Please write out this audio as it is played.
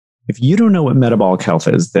If you don't know what metabolic health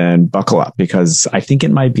is, then buckle up, because I think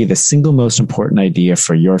it might be the single most important idea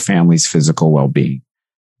for your family's physical well-being.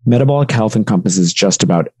 Metabolic health encompasses just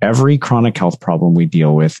about every chronic health problem we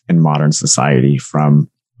deal with in modern society, from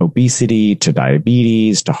obesity to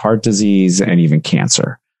diabetes to heart disease and even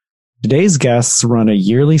cancer. Today's guests run a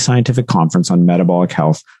yearly scientific conference on metabolic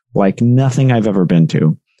health like nothing I've ever been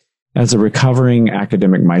to. As a recovering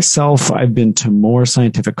academic myself, I've been to more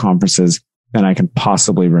scientific conferences than I can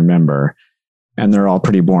possibly remember, and they're all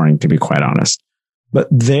pretty boring, to be quite honest. But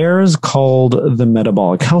theirs, called the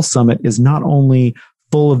Metabolic Health Summit, is not only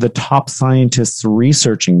full of the top scientists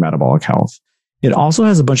researching metabolic health, it also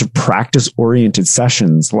has a bunch of practice-oriented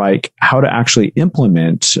sessions, like how to actually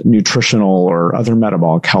implement nutritional or other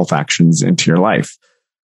metabolic health actions into your life.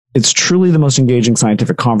 It's truly the most engaging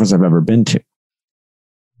scientific conference I've ever been to.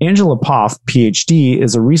 Angela Poff, PhD,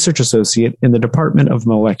 is a research associate in the Department of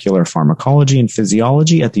Molecular Pharmacology and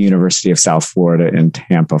Physiology at the University of South Florida in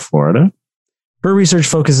Tampa, Florida. Her research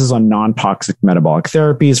focuses on non-toxic metabolic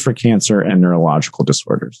therapies for cancer and neurological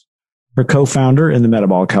disorders. Her co-founder in the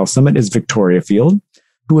Metabolic Health Summit is Victoria Field,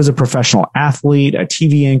 who was a professional athlete, a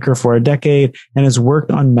TV anchor for a decade, and has worked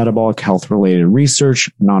on metabolic health-related research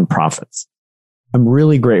nonprofits. I'm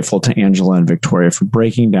really grateful to Angela and Victoria for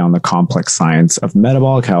breaking down the complex science of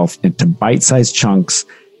metabolic health into bite-sized chunks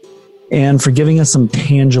and for giving us some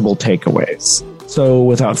tangible takeaways. So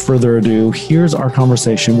without further ado, here's our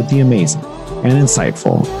conversation with the amazing and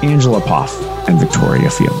insightful Angela Poff and Victoria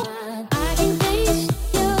Field.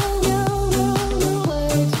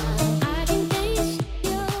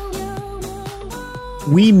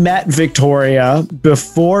 We met Victoria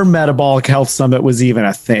before Metabolic Health Summit was even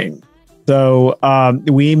a thing. So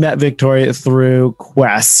we met Victoria through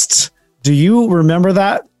Quest. Do you remember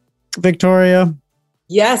that, Victoria?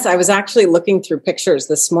 Yes, I was actually looking through pictures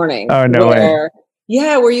this morning. Oh, no way.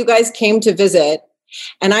 Yeah, where you guys came to visit.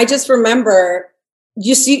 And I just remember,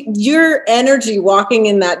 you see your energy walking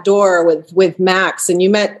in that door with Max. And you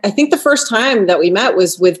met, I think the first time that we met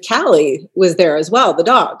was with Callie was there as well, the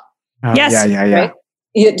dog. Yes. Yeah.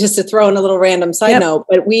 Right? Just to throw in a little random side note,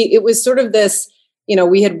 but it was sort of this,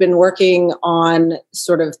 we had been working on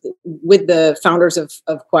sort of with the founders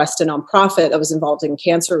of Quest, a nonprofit that was involved in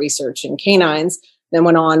cancer research in canines, then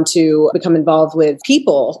went on to become involved with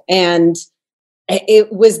people. And it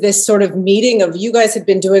was this sort of meeting of, you guys had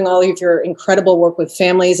been doing all of your incredible work with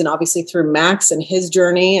families and obviously through Max and his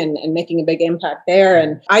journey and making a big impact there.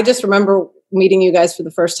 And I just remember meeting you guys for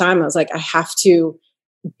the first time. I was like, I have to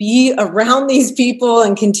be around these people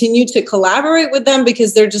and continue to collaborate with them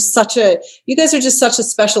because you guys are just such a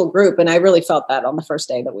special group. And I really felt that on the first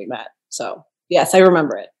day that we met. So yes, I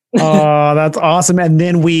remember it. Oh, that's awesome. And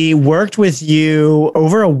then we worked with you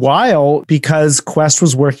over a while because Quest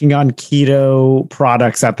was working on keto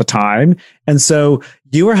products at the time. And so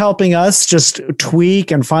you were helping us just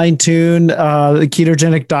tweak and fine tune the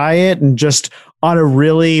ketogenic diet, and just on a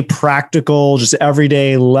really practical, just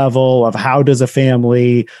everyday level of how does a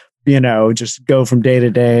family, just go from day to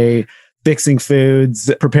day, fixing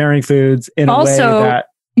foods, preparing foods in a way that...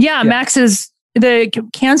 Yeah, Max's, the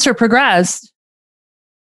cancer progressed.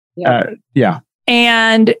 Yeah.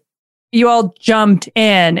 And you all jumped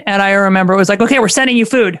in, and I remember it was like, okay, we're sending you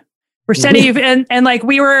food. We're sending you, and like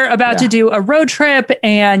we were about to do a road trip,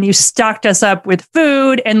 and you stocked us up with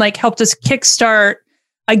food and like helped us kickstart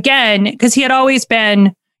again, because he had always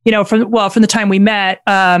been, from the time we met,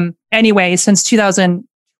 anyway, since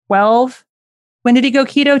 2012. When did he go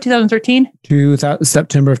keto? 2013?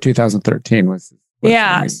 September of 2013 was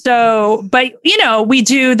yeah. So, but we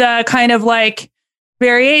do the kind of like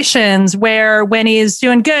variations where when he's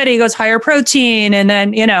doing good, he goes higher protein, and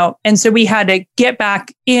then, and so we had to get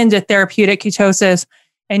back into therapeutic ketosis.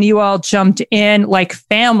 And you all jumped in like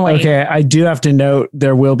family. Okay, I do have to note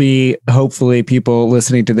there will be hopefully people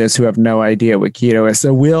listening to this who have no idea what keto is.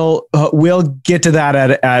 So we'll get to that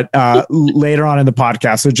at later on in the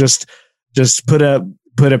podcast. So just put a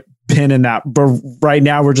pin in that. But right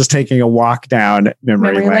now we're just taking a walk down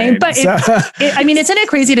memory lane. But isn't it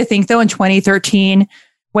crazy to think though, in 2013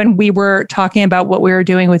 when we were talking about what we were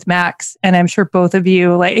doing with Max, and I'm sure both of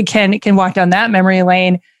you like can walk down that memory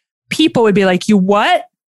lane, people would be like, "You what?"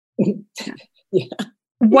 Yeah.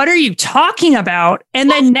 What are you talking about?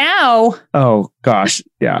 And then now, oh gosh,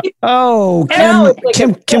 yeah. Oh,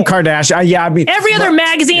 Kim Kardashian. Yeah, I mean, every other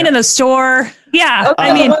magazine in the store. Yeah,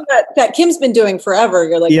 okay, I mean, the one that Kim's been doing forever.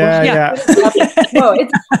 You're like, yeah. No,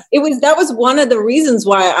 that was one of the reasons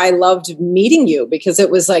why I loved meeting you, because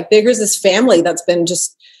it was like there's this family that's been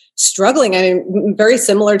just struggling. I mean, very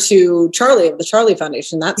similar to Charlie of the Charlie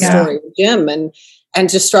Foundation. That story with Jim and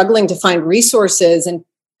just struggling to find resources and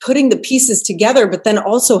putting the pieces together, but then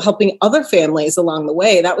also helping other families along the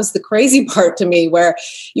way. That was the crazy part to me, where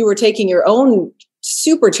you were taking your own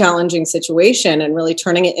super challenging situation and really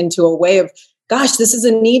turning it into a way of, gosh, this is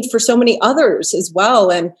a need for so many others as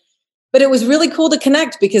well. But it was really cool to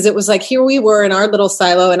connect, because it was like, here we were in our little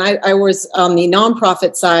silo. And I was on the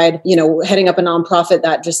nonprofit side, heading up a nonprofit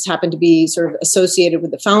that just happened to be sort of associated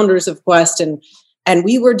with the founders of Quest. And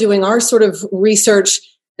we were doing our sort of research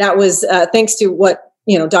that was thanks to what,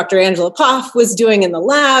 Dr. Angela Poff was doing in the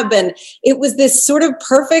lab. And it was this sort of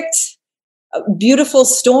perfect, beautiful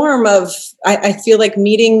storm of, I feel like,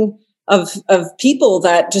 meeting of people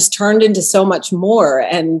that just turned into so much more.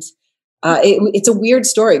 And it's a weird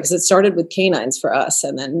story, because it started with canines for us,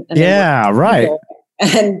 and then right.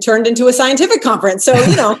 And turned into a scientific conference. So,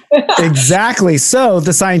 Exactly. So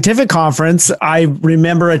the scientific conference, I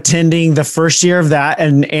remember attending the first year of that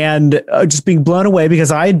and just being blown away,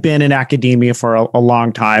 because I had been in academia for a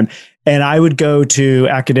long time, and I would go to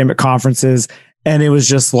academic conferences, and it was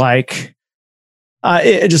just like,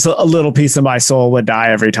 just a little piece of my soul would die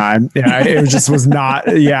every time. Yeah, it just was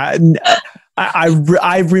not. Yeah.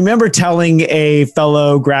 I remember telling a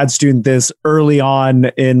fellow grad student this early on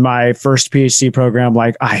in my first PhD program,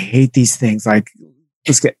 like, I hate these things. Like,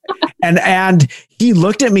 let's get, and he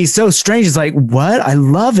looked at me so strange. He's like, what? I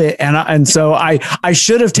love it. And so I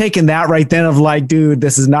should have taken that right then of like, dude,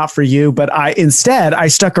 this is not for you. But instead I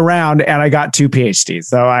stuck around and I got 2 PhDs.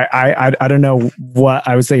 So I don't know what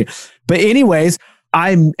I was thinking, but anyways,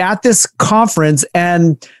 I'm at this conference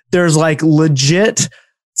and there's like legit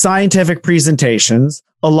scientific presentations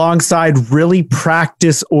alongside really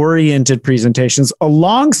practice-oriented presentations,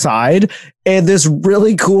 alongside this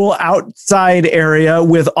really cool outside area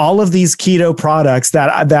with all of these keto products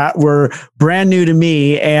that were brand new to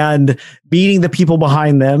me, and meeting the people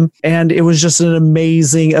behind them. And it was just an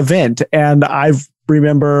amazing event. And I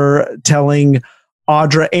remember telling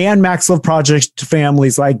Audra and Max Love Project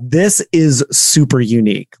families, like, this is super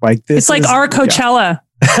unique. Like, this, it's like our Coachella. Yeah.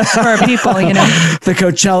 For people, the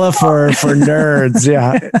Coachella for nerds.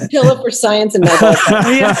 Yeah. Coachella for science and metabolic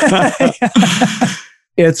health.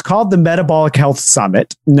 It's called the Metabolic Health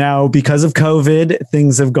Summit. Now, because of COVID,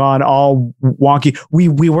 things have gone all wonky.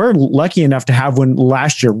 We were lucky enough to have one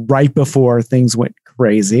last year, right before things went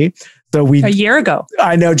crazy. So a year ago.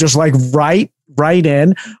 I know, just like right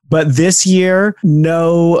in. But this year,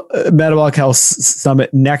 no Metabolic Health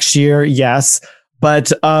Summit. Next year, yes.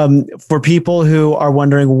 But for people who are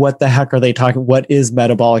wondering what the heck are they talking, what is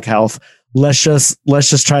metabolic health? Let's just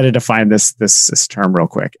try to define this term real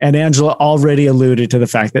quick. And Angela already alluded to the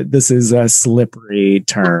fact that this is a slippery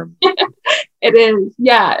term. It is,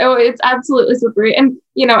 yeah. Oh, it's absolutely slippery. And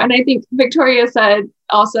and I think Victoria said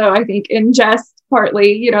also, I think in jest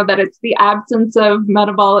partly, that it's the absence of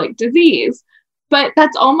metabolic disease. But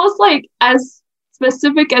that's almost like as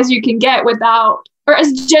specific as you can get without, or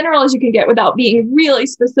as general as you can get without being really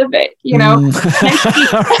specific,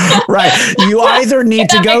 Right. You either need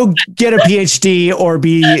to go get a PhD or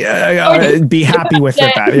be happy with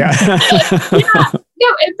it. But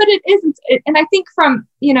it isn't. And I think from,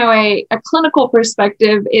 a clinical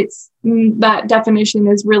perspective, it's that definition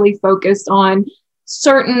is really focused on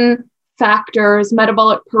certain factors,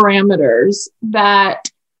 metabolic parameters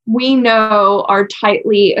that we know are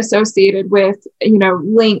tightly associated with,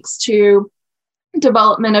 links to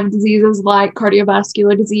development of diseases like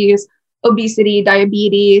cardiovascular disease, obesity,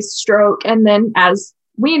 diabetes, stroke, and then, as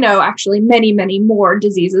we know, actually many, many more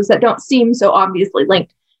diseases that don't seem so obviously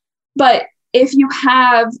linked. But if you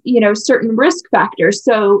have, certain risk factors,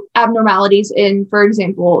 so abnormalities in, for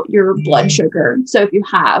example, your blood sugar. So if you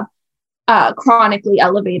have chronically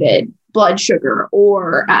elevated blood sugar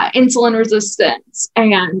or insulin resistance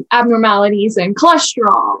and abnormalities in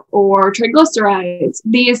cholesterol or triglycerides,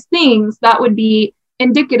 these things that would be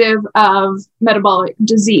indicative of metabolic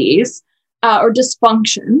disease or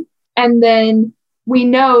dysfunction. And then we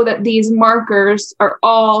know that these markers are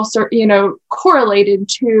all, correlated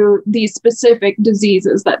to these specific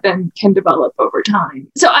diseases that then can develop over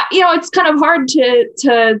time. So, it's kind of hard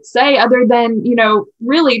to say other than,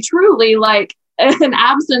 really, truly, like, an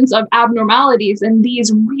absence of abnormalities in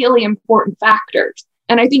these really important factors.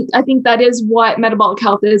 And I think that is what metabolic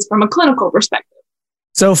health is from a clinical perspective.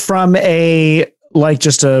 So from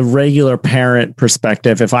just a regular parent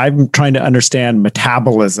perspective, if I'm trying to understand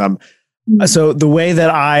metabolism, so the way that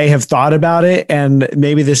I have thought about it, and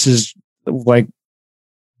maybe this is like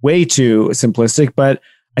way too simplistic, but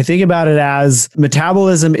I think about it as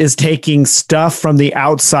metabolism is taking stuff from the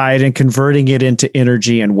outside and converting it into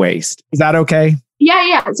energy and waste. Is that okay?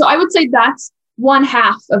 Yeah. So I would say that's one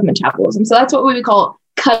half of metabolism. So that's what we would call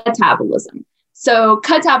catabolism. So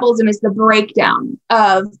catabolism is the breakdown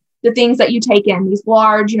of the things that you take in, these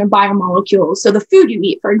large, biomolecules. So the food you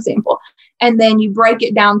eat, for example, and then you break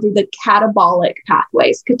it down through the catabolic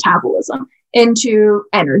pathways, catabolism, into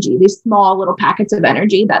energy, these small little packets of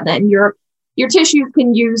energy that then your tissues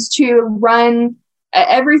can use to run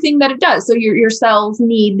everything that it does. So your cells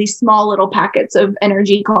need these small little packets of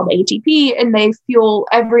energy called ATP, and they fuel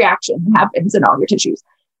every action that happens in all your tissues.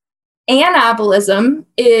 Anabolism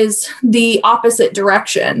is the opposite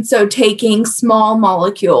direction. So taking small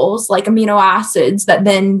molecules like amino acids that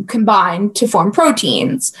then combine to form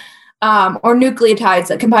proteins, or nucleotides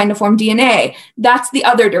that combine to form DNA. That's the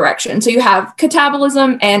other direction. So you have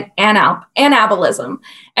catabolism and anabolism.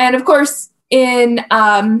 And of course,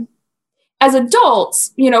 as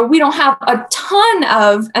adults, we don't have a ton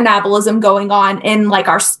of anabolism going on in like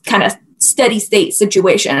our kind of steady state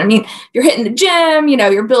situation. I mean, you're hitting the gym,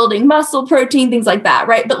 you're building muscle, protein, things like that,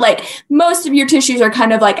 right? But like most of your tissues are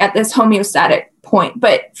kind of like at this homeostatic point.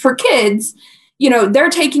 But for kids,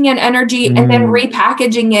 they're taking in energy and then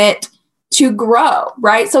repackaging it to grow,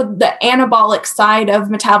 right? So the anabolic side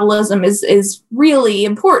of metabolism is really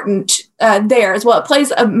important there as well. It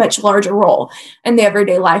plays a much larger role in the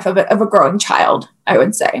everyday life of a growing child, I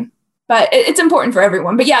would say. But it's important for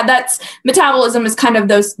everyone. But yeah, that's metabolism is kind of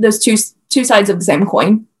those two sides of the same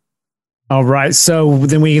coin. All right. So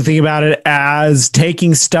then we can think about it as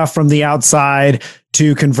taking stuff from the outside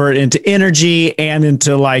to convert into energy and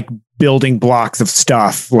into like building blocks of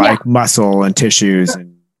stuff like muscle and tissues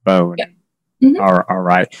and bone. Yeah. Mm-hmm. All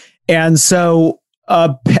right. And so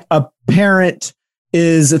a parent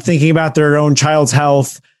is thinking about their own child's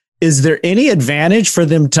health. Is there any advantage for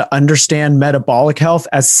them to understand metabolic health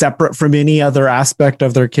as separate from any other aspect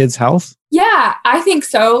of their kid's health? Yeah, I think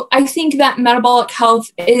so. I think that metabolic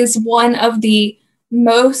health is one of the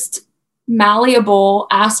most malleable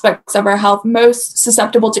aspects of our health, most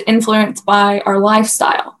susceptible to influence by our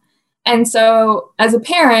lifestyle. And so as a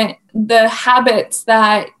parent, the habits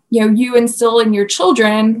that you instill in your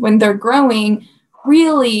children when they're growing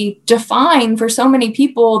really define for so many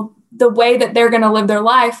people the way that they're going to live their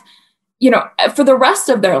life, for the rest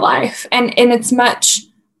of their life. And it's much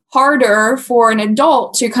harder for an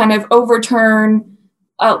adult to kind of overturn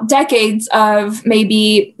decades of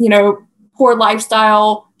maybe, poor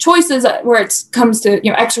lifestyle choices where it comes to,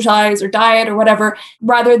 exercise or diet or whatever,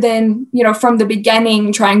 rather than, from the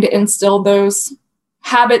beginning, trying to instill those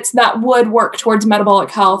habits that would work towards metabolic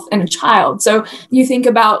health in a child. So you think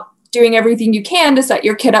about doing everything you can to set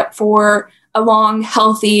your kid up for a long,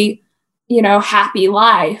 healthy, happy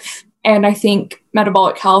life. And I think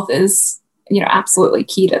metabolic health is, absolutely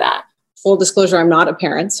key to that. Full disclosure, I'm not a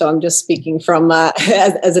parent, so I'm just speaking from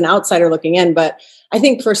as an outsider looking in. But I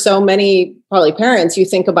think for so many probably parents, you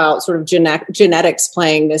think about sort of genetics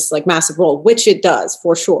playing this like massive role, which it does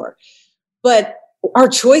for sure. But our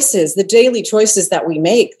choices, the daily choices that we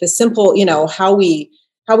make, the simple, how we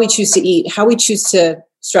choose to eat, how we choose to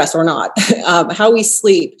stress or not, how we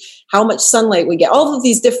sleep, how much sunlight we get, all of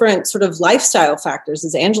these different sort of lifestyle factors,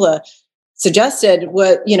 as Angela suggested,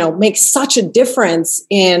 what, makes such a difference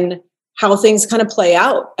in how things kind of play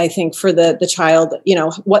out, I think, for the child,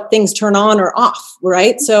 what things turn on or off,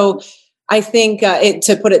 right? So I think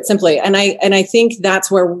to put it simply, and I think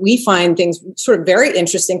that's where we find things sort of very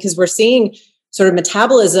interesting, because we're seeing sort of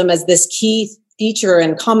metabolism as this key feature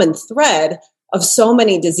and common thread of so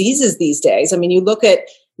many diseases these days. I mean, you look at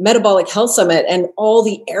Metabolic Health Summit and all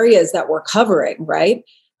the areas that we're covering, right?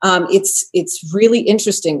 It's really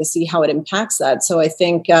interesting to see how it impacts that. So I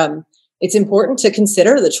think it's important to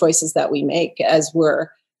consider the choices that we make as we're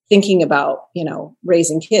thinking about,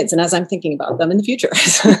 raising kids, and as I'm thinking about them in the future.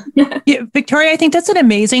 Yeah, Victoria, I think that's an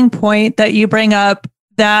amazing point that you bring up,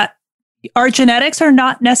 that our genetics are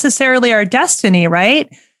not necessarily our destiny, right?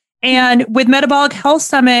 And with Metabolic Health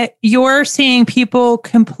Summit, you're seeing people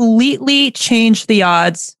completely change the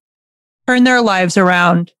odds, turn their lives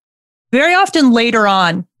around, very often later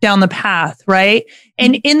on down the path, right?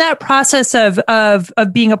 And in that process of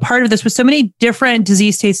being a part of this with so many different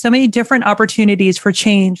disease states, so many different opportunities for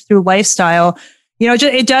change through lifestyle,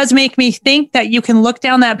 it does make me think that you can look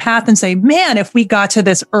down that path and say, man, if we got to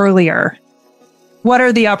this earlier, what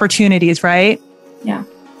are the opportunities, right? Yeah.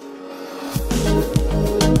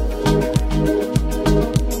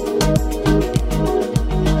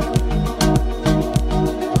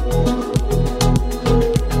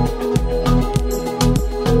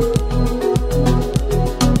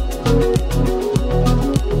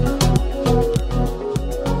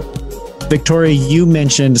 Victoria, you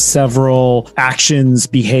mentioned several actions,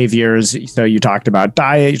 behaviors. So you talked about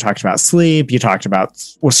diet, you talked about sleep, you talked about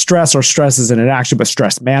stress, or stress isn't an action, but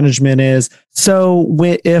stress management is. So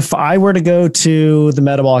if I were to go to the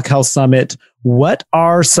Metabolic Health Summit, what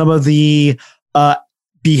are some of the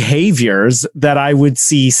behaviors that I would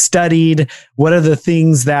see studied? What are the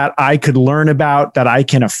things that I could learn about that I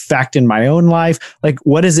can affect in my own life? Like,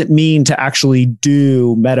 what does it mean to actually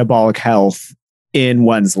do metabolic health in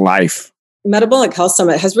one's life? Metabolic Health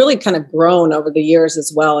Summit has really kind of grown over the years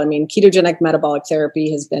as well. I mean, ketogenic metabolic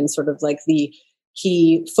therapy has been sort of like the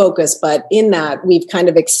key focus, but in that we've kind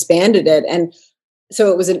of expanded it. And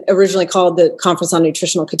so it was originally called the Conference on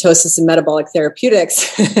Nutritional Ketosis and Metabolic Therapeutics.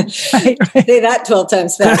 Right. Say that 12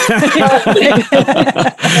 times fast.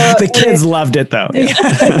 The kids loved it though.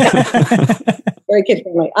 Very kid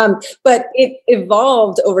friendly. But it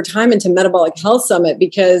evolved over time into Metabolic Health Summit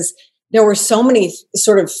because there were so many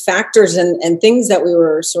sort of factors and things that we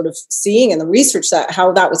were sort of seeing in the research, that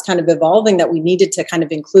how that was kind of evolving, that we needed to kind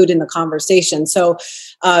of include in the conversation. So,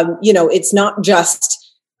 it's not just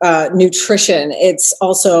nutrition. It's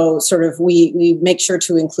also sort of, we make sure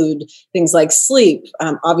to include things like sleep,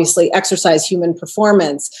 obviously exercise, human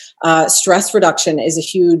performance, stress reduction is a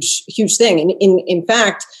huge, huge thing. And in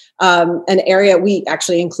fact, an area we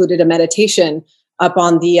actually included a meditation up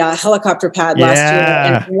on the helicopter pad last year,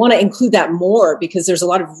 and we want to include that more because there's a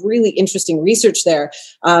lot of really interesting research there.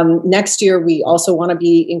 Next year, we also want to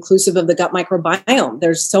be inclusive of the gut microbiome.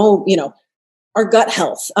 There's our gut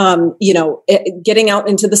health, getting out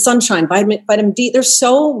into the sunshine, vitamin D. There's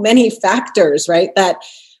so many factors, right, that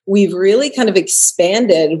we've really kind of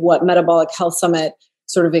expanded what Metabolic Health Summit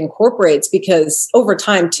sort of incorporates, because over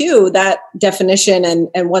time too, that definition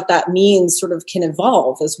and what that means sort of can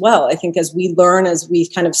evolve as well. I think as we learn, as we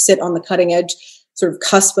kind of sit on the cutting edge sort of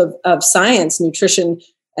cusp of science, nutrition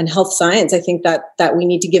and health science, I think that we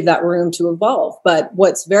need to give that room to evolve. But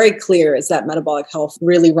what's very clear is that metabolic health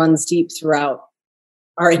really runs deep throughout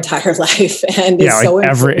our entire life and is so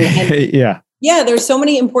important. Yeah, there's so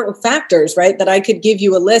many important factors, right, that I could give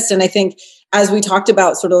you a list. And I think as we talked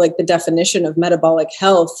about sort of like the definition of metabolic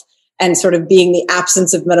health and sort of being the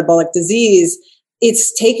absence of metabolic disease,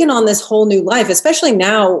 it's taken on this whole new life, especially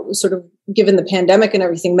now, sort of given the pandemic and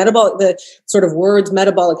everything. The sort of words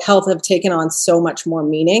metabolic health have taken on so much more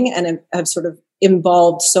meaning and have sort of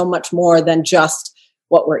involved so much more than just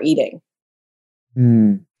what we're eating.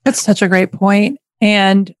 That's such a great point.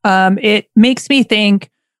 And it makes me think,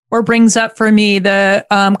 or brings up for me, the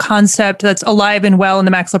concept that's alive and well in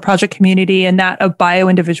the Maxilla Project community, and that of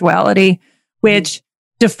bioindividuality, which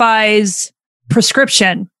defies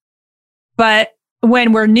prescription. But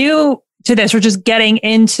when we're new to this, we're just getting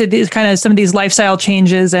into these kind of some of these lifestyle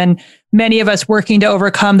changes, and many of us working to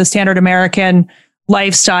overcome the standard American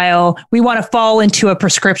lifestyle, we want to fall into a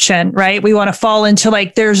prescription, right? We want to fall into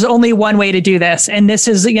like, there's only one way to do this, and this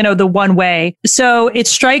is, the one way. So it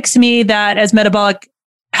strikes me that as Metabolic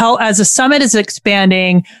Health, as the summit is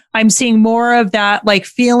expanding, I'm seeing more of that like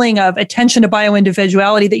feeling of attention to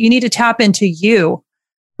bioindividuality, that you need to tap into you,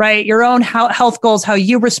 right? Your own health goals, how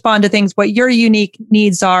you respond to things, what your unique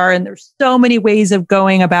needs are. And there's so many ways of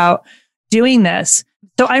going about doing this.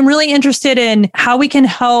 So I'm really interested in how we can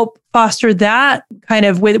help foster that kind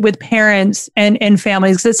of with parents and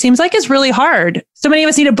families, because it seems like it's really hard. So many of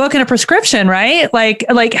us need a book and a prescription, right?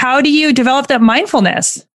 Like how do you develop that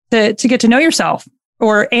mindfulness to get to know yourself?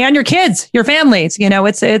 And your kids, your families,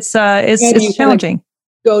 it's challenging.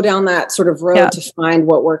 Go down that sort of road to find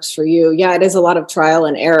what works for you. Yeah, it is a lot of trial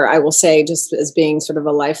and error. I will say, just as being sort of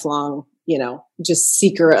a lifelong, just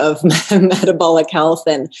seeker of metabolic health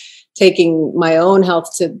and taking my own health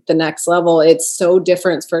to the next level. It's so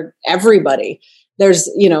different for everybody. There's,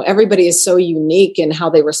 everybody is so unique in how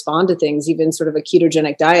they respond to things, even sort of a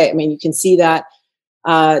ketogenic diet. I mean, you can see that.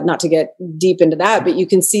 Not to get deep into that, but you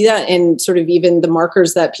can see that in sort of even the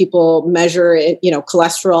markers that people measure,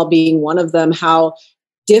 cholesterol being one of them, how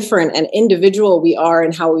different and individual we are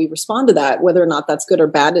and how we respond to that, whether or not that's good or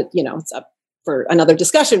bad, it's up for another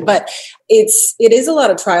discussion, but it is a lot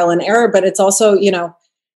of trial and error, but it's also,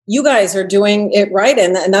 you guys are doing it right.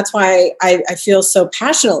 And that's why I feel so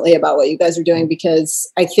passionately about what you guys are doing,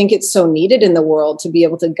 because I think it's so needed in the world to be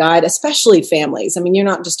able to guide, especially families. I mean, you're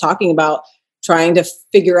not just talking about trying to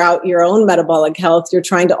figure out your own metabolic health. You're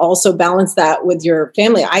trying to also balance that with your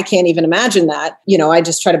family. I can't even imagine that. I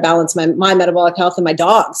just try to balance my metabolic health and my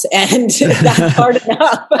dogs, and that's hard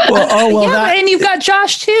enough. And you've got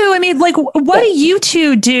Josh too. I mean, like, what do you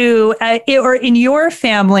two do or in your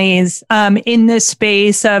families in this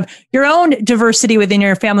space of your own diversity within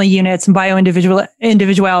your family units and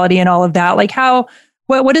individuality and all of that? Like,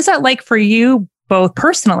 What is that like for you both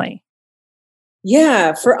personally?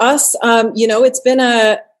 Yeah, for us, it's been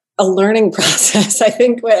a learning process, I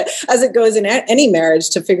think, as it goes in any marriage,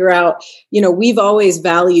 to figure out, we've always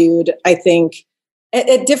valued, I think,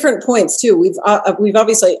 at different points too. We've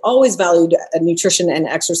obviously always valued nutrition and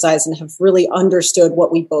exercise and have really understood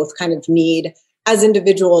what we both kind of need as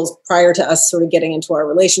individuals prior to us sort of getting into our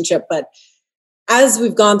relationship. But as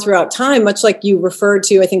we've gone throughout time, much like you referred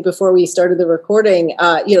to, I think before we started the recording,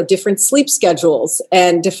 different sleep schedules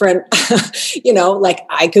and different, like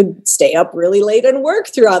I could stay up really late and work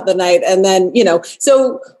throughout the night. And then,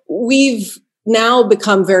 so we've now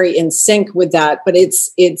become very in sync with that, but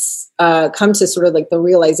it's come to sort of like the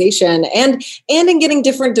realization and in getting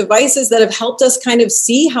different devices that have helped us kind of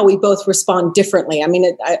see how we both respond differently. I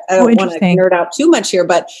mean, I don't want to nerd out too much here,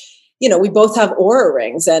 but, we both have Oura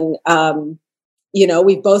rings and,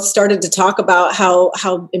 we've both started to talk about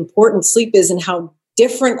how important sleep is and how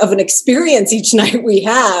different of an experience each night we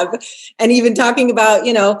have. And even talking about,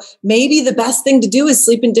 maybe the best thing to do is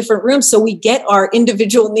sleep in different rooms so we get our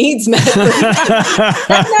individual needs met. That's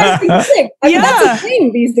a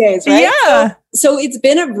thing these days, right? Yeah. So it's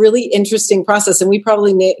been a really interesting process, and we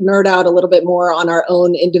probably nerd out a little bit more on our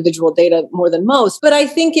own individual data more than most. But I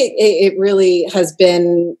think it really has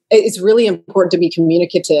been, it's really important to be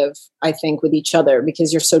communicative, I think, with each other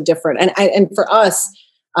because you're so different. And for us,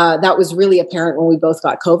 that was really apparent when we both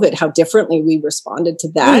got COVID, how differently we responded to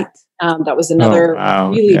that. That was another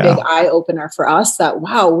really big eye opener for us that,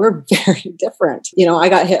 we're very different. I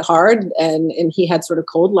got hit hard and he had sort of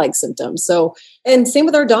cold-like symptoms. So, and same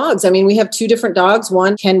with our dogs. I mean, we have two different dogs.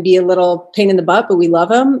 One can be a little pain in the butt, but we love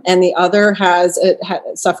him. And the other has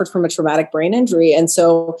suffered from a traumatic brain injury. And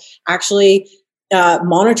so actually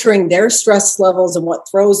monitoring their stress levels and what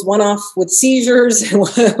throws one off with seizures and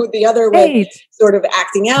the other with sort of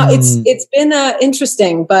acting out. It's been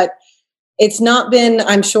interesting, but it's not been,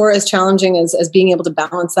 I'm sure, as challenging as being able to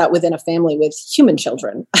balance that within a family with human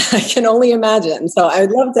children. I can only imagine. So I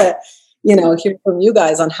would love to, hear from you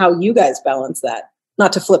guys on how you guys balance that.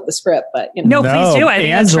 Not to flip the script, but No, please do. I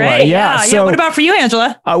think that's great. Yeah. So, what about for you,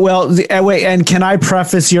 Angela? Wait, and can I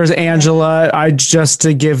preface yours, Angela? Just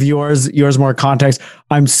to give yours more context.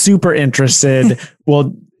 I'm super interested,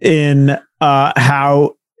 in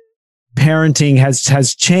how parenting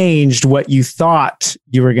has changed what you thought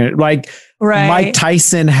you were going to like. Right. Mike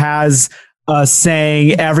Tyson has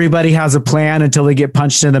saying everybody has a plan until they get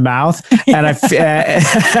punched in the mouth. And I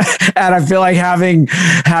feel like having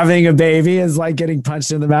a baby is like getting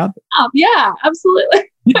punched in the mouth. Oh, yeah,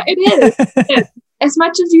 absolutely. It is. As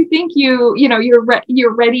much as you think you're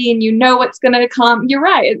ready and you know what's going to come, you're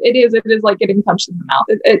right. It is like getting punched in the mouth.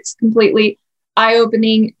 It's completely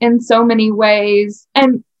eye-opening in so many ways.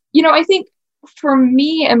 And, I think for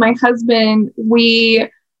me and my husband, we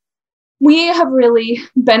have really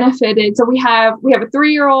benefited. So we have a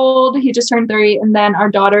 3-year-old, he just turned 3, and then our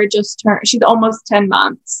daughter she's almost 10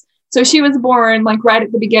 months. So she was born like right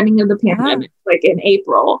at the beginning of the pandemic, like in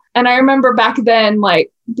April. And I remember back then,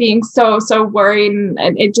 like being so worried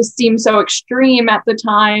and it just seemed so extreme at the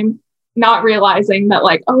time, not realizing that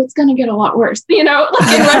like, it's going to get a lot worse, like in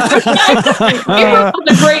retrospect, April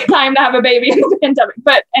was a great time to have a baby in the pandemic.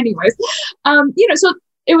 But anyways, so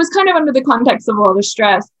it was kind of under the context of all the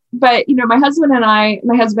stress. But, my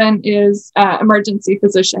husband is an emergency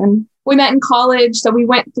physician. We met in college. So we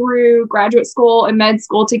went through graduate school and med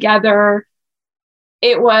school together.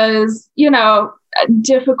 It was,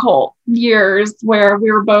 difficult years where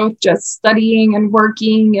we were both just studying and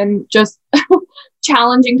working and just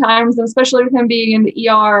challenging times. And especially with him being in the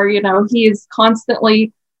ER, he is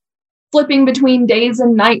constantly flipping between days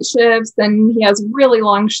and night shifts, and he has really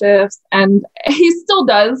long shifts, and he still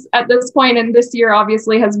does at this point. And this year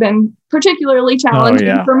obviously has been particularly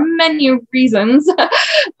challenging for many reasons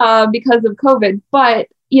because of COVID. But,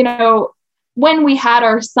 when we had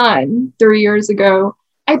our son 3 years ago,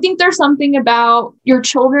 I think there's something about your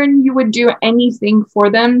children, you would do anything for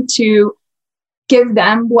them to give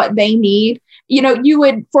them what they need. You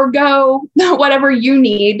would forego whatever you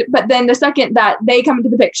need, but then the second that they come into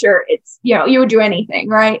the picture, it's, you would do anything,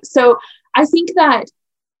 right? So I think that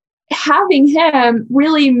having him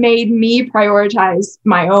really made me prioritize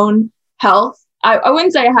my own health. I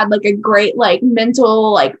wouldn't say I had like a great like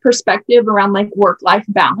mental like perspective around like work-life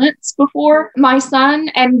balance before my son.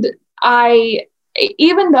 And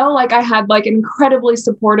even though like I had like an incredibly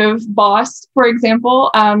supportive boss, for example,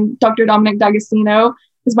 Dr. Dominic D'Agostino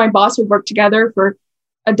is my boss. We've worked together for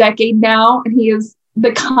a decade now, and he is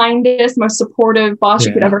the kindest, most supportive boss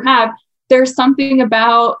you could ever have. There's something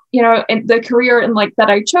about, in the career and like that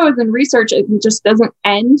I chose in research, it just doesn't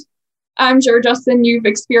end I'm sure, Justin, you've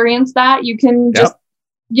experienced that. You can just,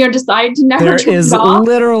 decide to never turn it off. There is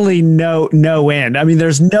literally no end. I mean,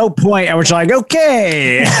 there's no point at which you're like,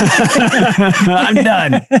 okay, I'm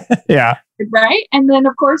done. Yeah. Right. And then,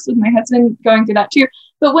 of course, with my husband going through that too.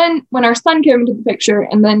 But when our son came into the picture,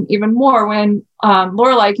 and then even more when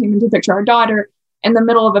Lorelai came into the picture, our daughter, in the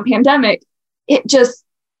middle of a pandemic, it just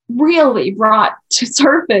really brought to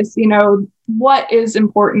surface, what is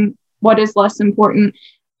important, what is less important,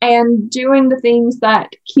 and doing the things that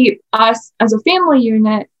keep us as a family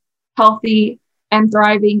unit healthy and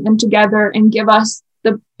thriving and together, and give us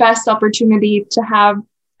the best opportunity to have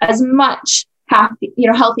as much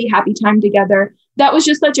healthy, happy time together. That was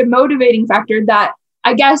just such a motivating factor that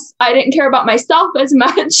I guess I didn't care about myself as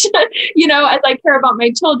much, as I care about my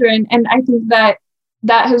children. And I think that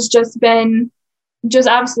has just been just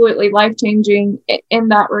absolutely life-changing in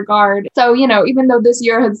that regard. So, even though this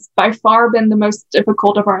year has by far been the most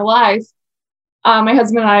difficult of our life, my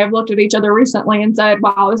husband and I have looked at each other recently and said,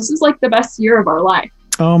 wow, this is like the best year of our life.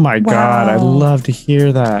 Oh my God. I love to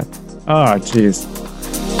hear that. Oh, geez.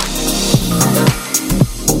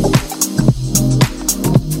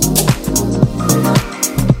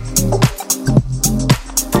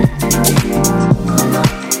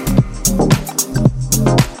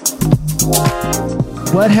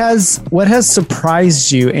 What has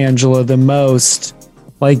surprised you, Angela, the most?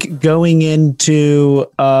 Like going into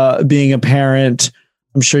being a parent,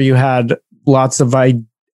 I'm sure you had lots of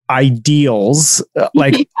ideals,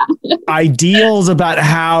 ideals about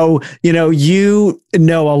how, you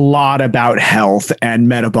know a lot about health and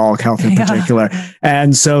metabolic health in particular.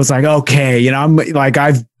 And so it's like, okay, I'm like,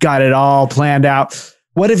 I've got it all planned out.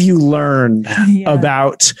 What have you learned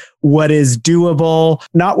about what is doable,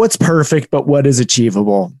 not what's perfect, but what is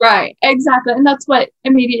achievable? Right, exactly. And that's what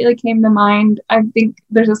immediately came to mind. I think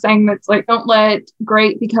there's a saying that's like, don't let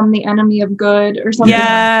great become the enemy of good or something.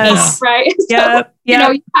 Yes. Right. So,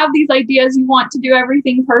 you have these ideas, you want to do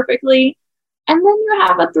everything perfectly. And then you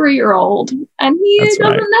have a 3-year-old and he doesn't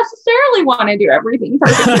necessarily want to do everything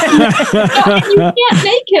perfectly. You can't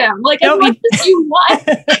make him as much as you want,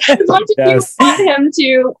 you want him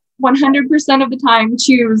to 100% of the time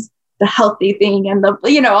choose the healthy thing and the,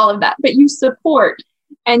 all of that, but you support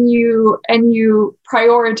and you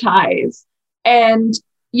prioritize and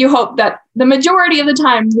you hope that the majority of the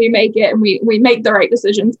time we make it and we make the right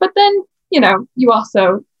decisions. But then, you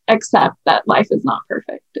also accept that life is not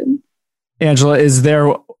perfect. And Angela, is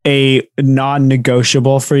there a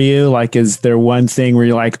non-negotiable for you? Like, is there one thing where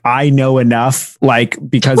you're like, I know enough, like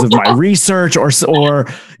because of my research or,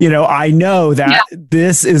 I know that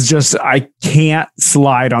this is just, I can't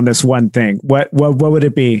slide on this one thing. What would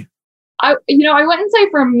it be? I wouldn't say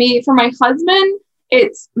for me, for my husband,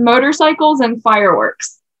 it's motorcycles and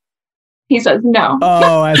fireworks. He says no.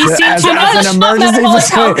 Oh, as an emergency.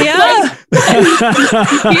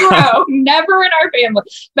 Zero, never in our family.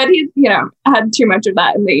 But he's, had too much of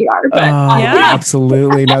that in the ER. But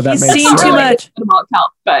absolutely, no, that makes sense. Too much metabolic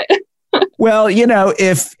health, but. Well,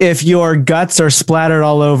 if your guts are splattered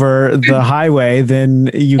all over the highway,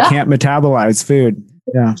 then you can't metabolize food.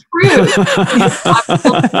 Yeah, true.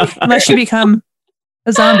 Unless you become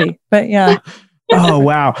a zombie. But yeah. Oh,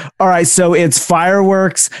 wow. All right. So it's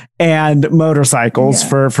fireworks and motorcycles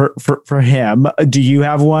for him. Do you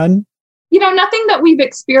have one? Nothing that we've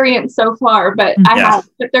experienced so far, but I have,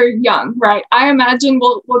 but they're young, right? I imagine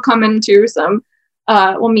we'll come into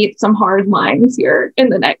we'll meet some hard lines here in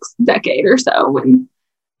the next decade or so when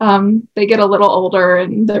they get a little older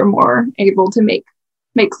and they're more able to make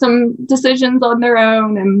some decisions on their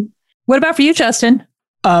own. And what about for you, Justin?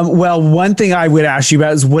 Well, one thing I would ask you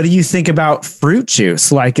about is what do you think about fruit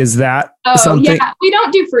juice? Like, is that something? Yeah, we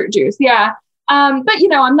don't do fruit juice. Yeah. But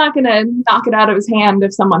I'm not going to knock it out of his hand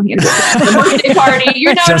if someone hands it to the birthday party.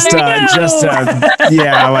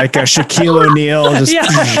 Like a Shaquille O'Neal.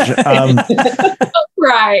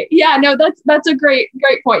 Right. Yeah. No, that's a great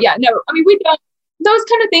point. Yeah. No, I mean, we don't. Those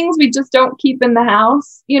kind of things we just don't keep in the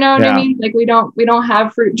house. You know what I mean? Like we don't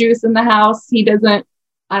have fruit juice in the house. He doesn't.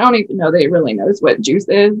 I don't even know that he really knows what juice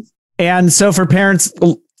is. And so for parents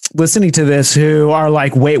listening to this who are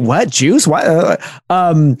like, wait, what juice? What?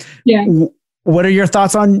 What are your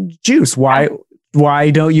thoughts on juice? Why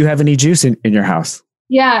don't you have any juice in your house?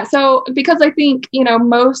 Yeah. So because I think,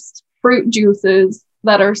 most fruit juices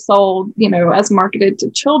that are sold, as marketed to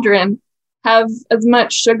children have as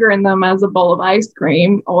much sugar in them as a bowl of ice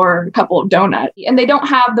cream or a couple of donuts. And they don't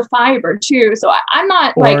have the fiber too. So I'm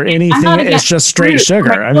not it's just straight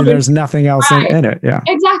sugar. I mean, there's nothing else in it. Yeah,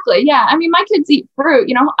 exactly. Yeah. I mean, my kids eat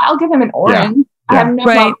fruit, I'll give him an orange. I have no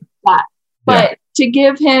problem with that. But to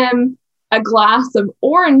give him a glass of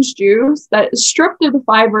orange juice that is stripped of the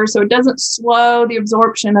fiber so it doesn't slow the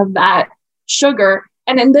absorption of that sugar.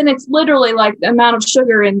 And then it's literally like the amount of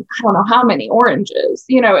sugar in, I don't know how many oranges.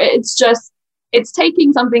 It's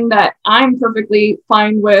taking something that I'm perfectly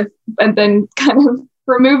fine with and then kind of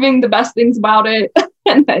removing the best things about it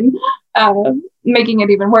and then making it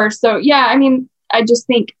even worse. So, yeah, I mean, I just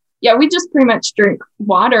think, we just pretty much drink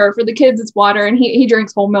water. For the kids, it's water, and he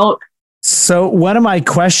drinks whole milk. So one of my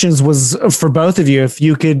questions was for both of you, if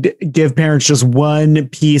you could give parents just one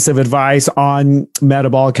piece of advice on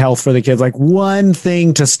metabolic health for the kids, like one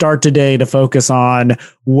thing to start today to focus on,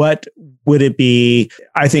 what would it be?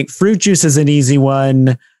 I think fruit juice is an easy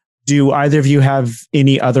one. Do either of you have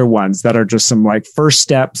any other ones that are just some like first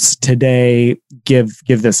steps today? Give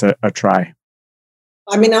this a try.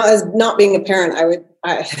 I mean, as not being a parent,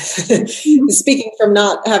 speaking from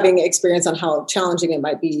not having experience on how challenging it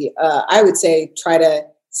might be, I would say try to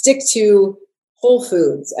stick to whole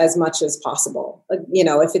foods as much as possible.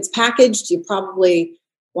 If it's packaged, you probably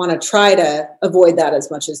want to try to avoid that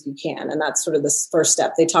as much as you can. And that's sort of the first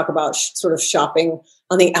step. They talk about sort of shopping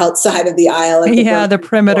on the outside of the aisle. The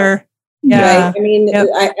perimeter. Yeah. Right? I mean, yep.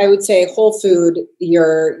 I would say whole food,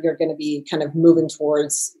 you're going to be kind of moving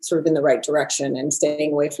towards sort of in the right direction and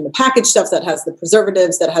staying away from the packaged stuff that has the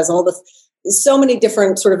preservatives, that has all so many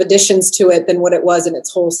different sort of additions to it than what it was in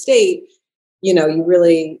its whole state. You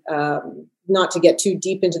really, not to get too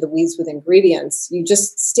deep into the weeds with ingredients, you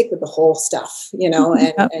just stick with the whole stuff,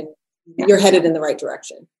 and you're headed in the right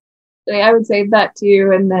direction. I would say that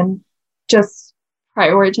too. And then just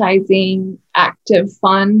prioritizing active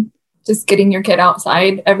fun. Just getting your kid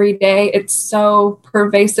outside every day. It's so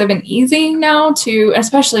pervasive and easy now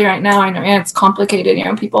especially right now, I know it's complicated.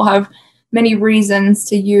 People have many reasons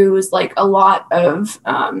to use like a lot of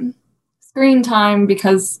screen time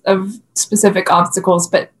because of specific obstacles,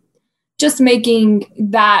 but just making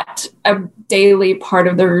that a daily part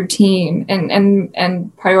of the routine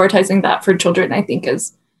and prioritizing that for children, I think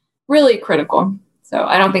is really critical. So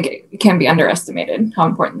I don't think it can be underestimated how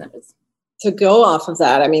important that is. To go off of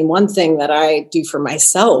that, I mean, one thing that I do for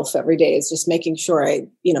myself every day is just making sure I,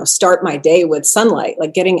 start my day with sunlight,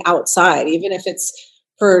 like getting outside, even if it's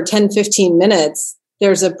for 10, 15 minutes,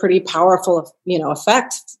 there's a pretty powerful,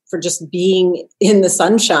 effect for just being in the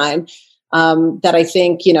sunshine that I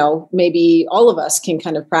think, maybe all of us can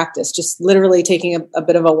kind of practice, just literally taking a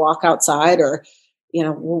bit of a walk outside or,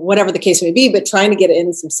 whatever the case may be, but trying to get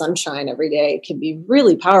in some sunshine every day can be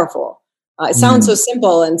really powerful. It sounds so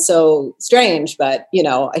simple and so strange, but,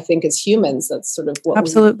 I think as humans, that's sort of what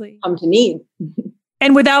we come to need.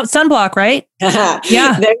 And without sunblock, right? Yeah.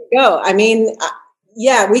 There you go. I mean,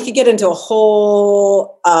 we could get into a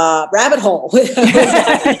whole rabbit hole.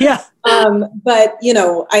 Yeah. But,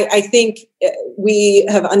 I think we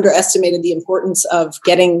have underestimated the importance of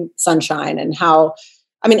getting sunshine and how,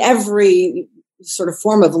 every sort of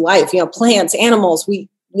form of life, plants, animals, we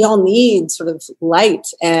all need sort of light,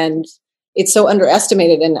 and it's so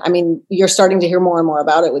underestimated. And you're starting to hear more and more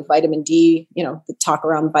about it with vitamin D, the talk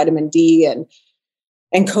around vitamin D and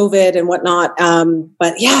COVID and whatnot.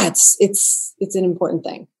 But yeah, it's an important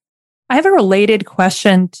thing. I have a related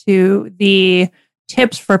question to the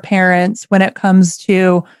tips for parents when it comes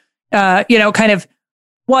to, kind of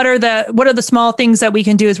what are the small things that we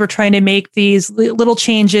can do as we're trying to make these little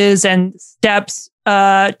changes and steps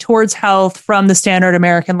towards health from the standard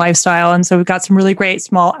American lifestyle. And so we've got some really great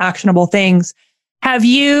small actionable things. Have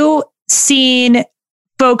you seen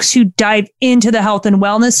folks who dive into the health and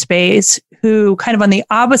wellness space who kind of on the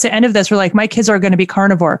opposite end of this were like, my kids are going to be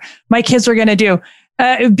carnivore. My kids are going to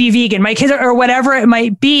be vegan. My kids or whatever it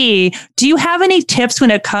might be. Do you have any tips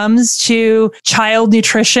when it comes to child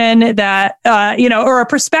nutrition that, or a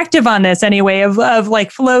perspective on this anyway of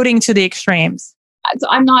like floating to the extremes? So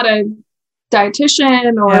I'm not a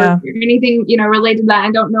dietitian or anything, related to that.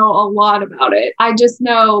 I don't know a lot about it. I just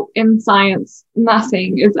know in science,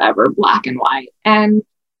 nothing is ever black and white. And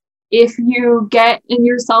if you get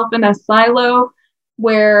yourself in a silo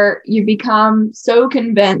where you become so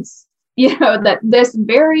convinced, that this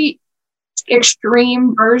very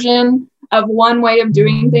extreme version of one way of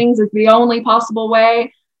doing things is the only possible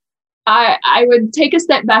way, I would take a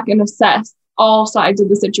step back and assess all sides of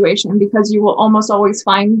the situation, because you will almost always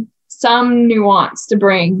find some nuance to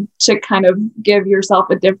bring to kind of give yourself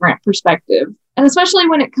a different perspective. And especially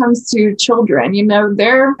when it comes to children,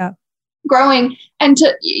 they're growing and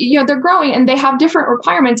they're growing and they have different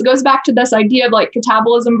requirements. It goes back to this idea of like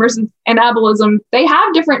catabolism versus anabolism. They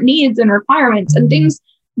have different needs and requirements, and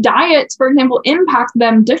diets, for example, impact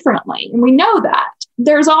them differently. And we know that.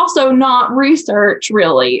 there's also not research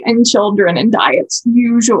really in children and diets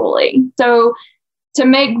usually. So to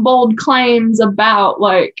make bold claims about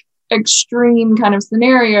like extreme kind of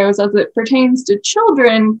scenarios as it pertains to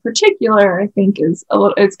children in particular, I think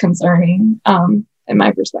it's concerning in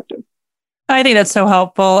my perspective. I think that's so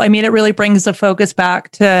helpful. I mean, it really brings the focus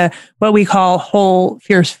back to what we call whole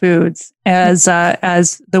fierce foods as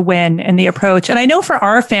the win and the approach. And I know for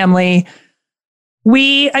our family,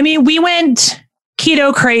 we went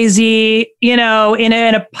keto crazy, in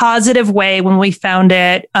a positive way when we found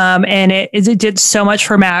it. And it did so much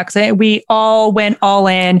for Max. We all went all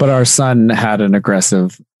in. But our son had an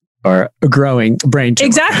aggressive or a growing brain tumor.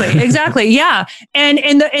 Exactly. Yeah. And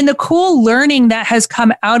the cool learning that has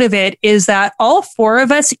come out of it is that all four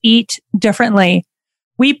of us eat differently.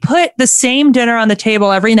 We put the same dinner on the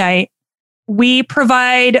table every night. We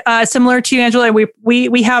provide, similar to you, Angela,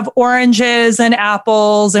 we have oranges and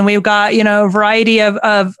apples, and we've got, a variety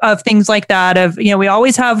of things like that. We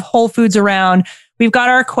always have whole foods around. We've got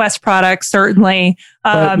our Quest products, certainly.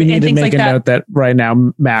 But we need to make a note that right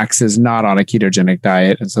now, Max is not on a ketogenic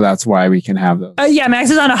diet. And so that's why we can have those.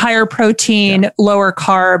 Max is on a higher protein, lower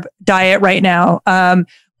carb diet right now.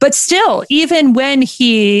 But still, even when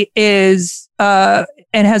he is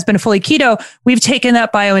and has been fully keto, we've taken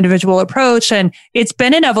that bio-individual approach. And it's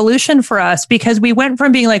been an evolution for us because we went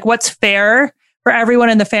from being like, what's fair for everyone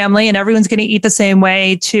in the family and everyone's going to eat the same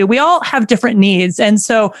way to we all have different needs. And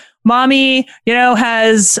so mommy,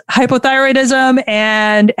 has hypothyroidism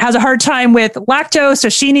and has a hard time with lactose. So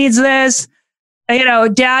she needs this.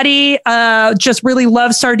 Daddy just really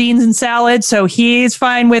loves sardines and salad. So he's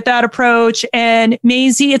fine with that approach. And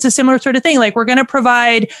Maisie, it's a similar sort of thing. Like we're going to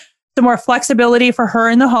provide some more flexibility for her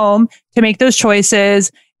in the home to make those choices.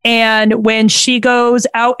 And when she goes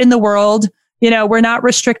out in the world, we're not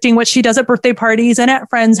restricting what she does at birthday parties and at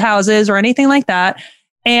friends' houses or anything like that.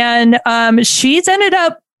 And she's ended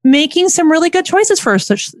up making some really good choices for her.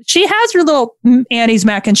 So she has her little Annie's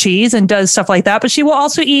mac and cheese and does stuff like that, but she will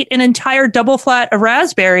also eat an entire double flat of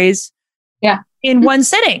raspberries in one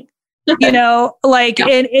sitting, and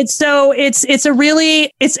it's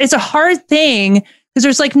a hard thing because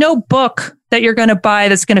there's like no book that you're going to buy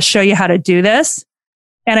that's going to show you how to do this.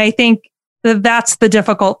 And I think that's the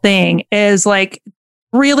difficult thing is like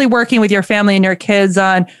really working with your family and your kids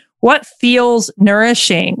on what feels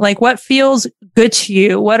nourishing, like what feels good to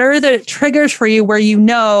you. What are the triggers for you where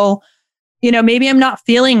maybe I'm not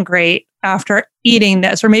feeling great after eating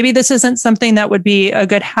this, or maybe this isn't something that would be a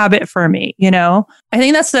good habit for me. I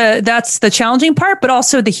think that's the challenging part, but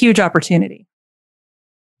also the huge opportunity.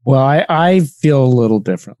 Well, I feel a little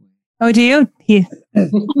differently. Oh, do you? He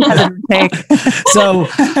has a take. So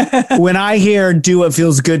when I hear do what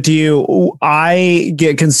feels good to you, I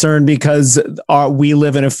get concerned because we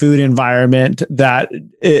live in a food environment that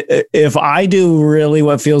if I do really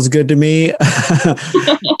what feels good to me.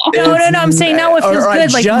 No. I'm saying not what feels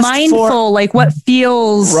good, like mindful, like what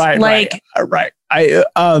feels right. I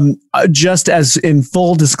just as in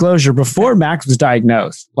full disclosure, before Max was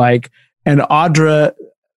diagnosed, and Audra,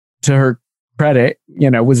 to her credit,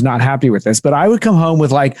 was not happy with this, but I would come home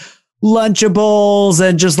with Lunchables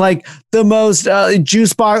and just the most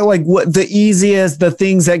juice box, the easiest, the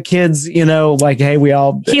things that kids, hey,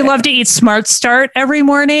 he loved to eat Smart Start every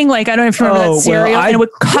morning. I don't know if you remember that cereal, and it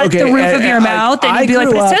would cut the roof of your mouth, and you'd be like,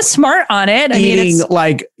 but it says Smart on it. Eating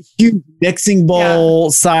huge mixing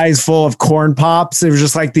bowl size full of corn pops. It was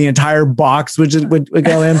just the entire box would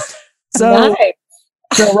go in. So.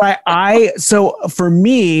 Nice. So for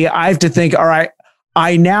me, I have to think, all right,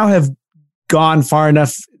 I now have gone far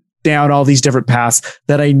enough down all these different paths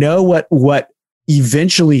that I know what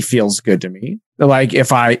eventually feels good to me.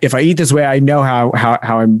 If I eat this way, I know how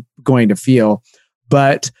I'm going to feel.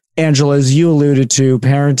 But Angela, as you alluded to,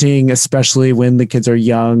 parenting, especially when the kids are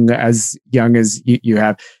young as you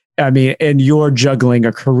have, and you're juggling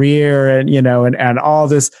a career and all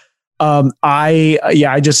this.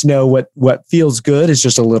 I just know what feels good is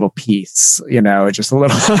just a little piece, just a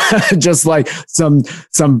little, just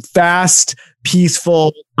some fast,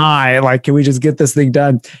 peaceful can we just get this thing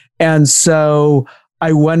done? And so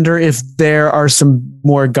I wonder if there are some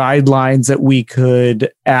more guidelines that we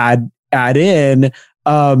could add in.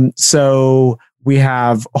 So we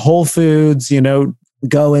have whole foods,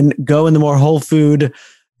 go in the more whole food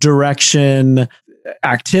direction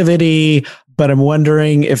activity. But I'm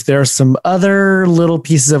wondering if there are some other little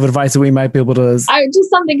pieces of advice that we might be able to.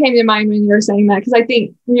 Something came to mind when you were saying that, because I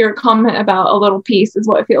think your comment about a little piece is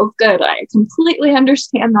what feels good. I completely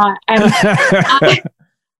understand that. And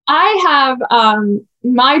I have,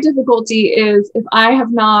 my difficulty is if I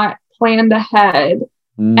have not planned ahead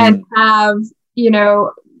and have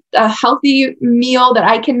a healthy meal that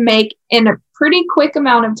I can make in a pretty quick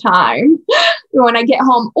amount of time when I get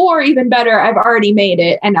home, or even better, I've already made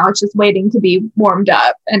it and now it's just waiting to be warmed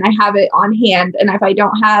up and I have it on hand. And if I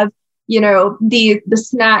don't have, the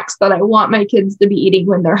snacks that I want my kids to be eating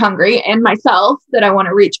when they're hungry, and myself that I want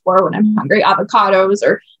to reach for when I'm hungry, avocados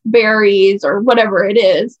or berries or whatever it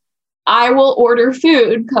is, I will order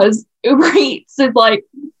food because Uber Eats is like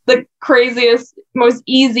the craziest, most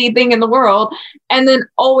easy thing in the world. And then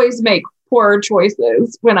always make poor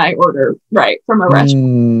choices when I order from a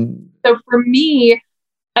restaurant. So for me,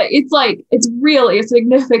 it's really a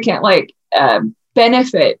significant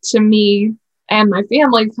benefit to me and my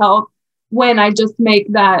family's health when I just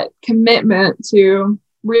make that commitment to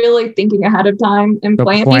really thinking ahead of time and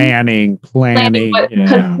planning.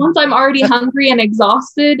 Because once I'm already hungry and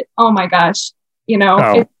exhausted, oh my gosh,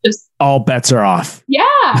 it's just all bets are off. Yeah,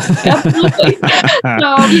 absolutely. So,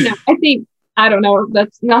 I think, I don't know,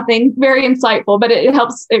 that's nothing very insightful, but it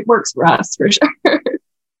helps. It works for us for sure.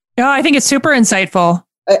 Yeah, I think it's super insightful.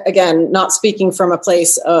 Again, not speaking from a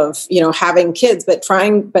place of, having kids, but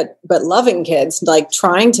loving kids,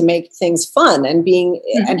 trying to make things fun and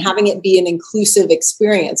and having it be an inclusive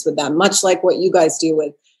experience with them, much like what you guys do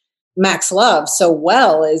with Max Love so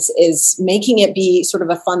well is making it be sort of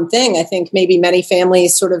a fun thing. I think maybe many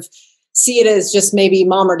families sort of see it as just maybe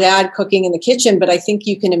mom or dad cooking in the kitchen, but I think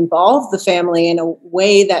you can involve the family in a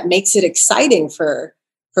way that makes it exciting for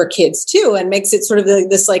kids too, and makes it sort of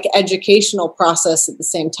this educational process at the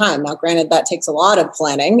same time. Now, granted, that takes a lot of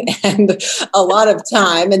planning and a lot of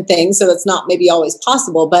time and things, so that's not maybe always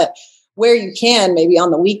possible, but where you can, maybe on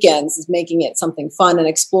the weekends, is making it something fun and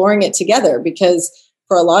exploring it together. Because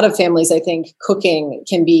for a lot of families, I think cooking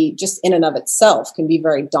can be just in and of itself can be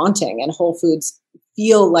very daunting, and whole foods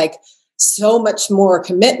feel like so much more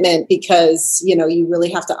commitment because, you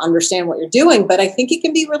really have to understand what you're doing. But I think it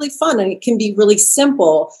can be really fun, and it can be really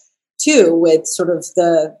simple too, with sort of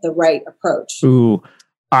the right approach. Ooh,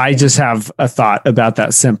 I just have a thought about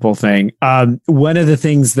that simple thing. One of the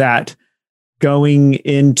things that going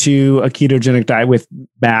into a ketogenic diet with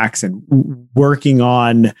Max and working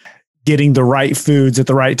on getting the right foods at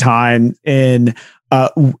the right time, and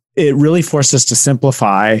it really forced us to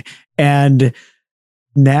simplify. And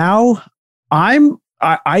now I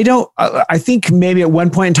think maybe at one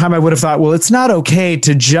point in time I would have thought, well, it's not okay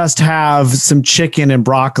to just have some chicken and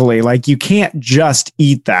broccoli. Like, you can't just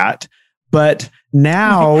eat that. But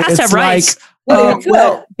now it's like,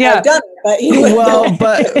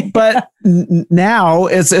 but now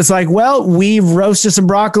it's like, well, we've roasted some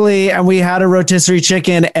broccoli and we had a rotisserie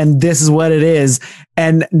chicken and this is what it is.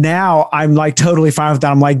 And now I'm like totally fine with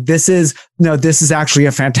that. I'm like, this is actually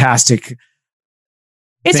a fantastic.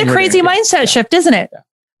 It's a crazy mindset shift, isn't it? Yeah.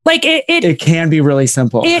 Like it can be really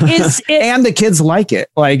simple. It is, and the kids like it.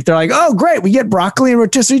 Like, they're like, oh, great, we get broccoli and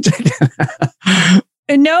rotisserie chicken.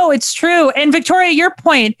 No, it's true. And Victoria, your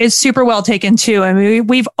point is super well taken too. I mean,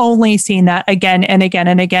 we've only seen that again and again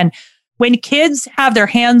and again. When kids have their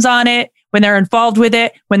hands on it, when they're involved with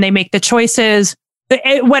it, when they make the choices,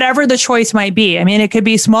 whatever the choice might be. I mean, it could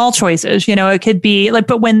be small choices, it could be like,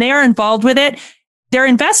 but when they're involved with it, they're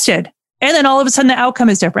invested. And then all of a sudden the outcome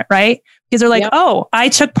is different, right? Because they're like, oh, I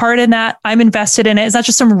took part in that. I'm invested in it. It's not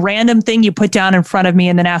just some random thing you put down in front of me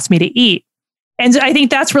and then ask me to eat. And I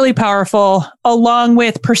think that's really powerful, along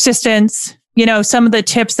with persistence. Some of the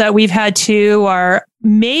tips that we've had too are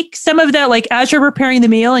make some of that, like as you're preparing the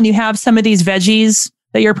meal and you have some of these veggies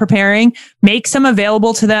that you're preparing, make some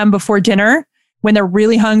available to them before dinner when they're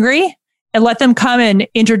really hungry, and let them come and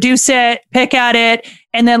introduce it, pick at it,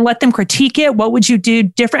 and then let them critique it. What would you do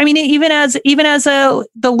different? I mean, even as the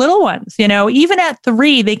little ones, even at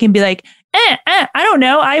 3, they can be like, I don't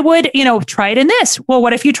know. I would, try it in this. Well,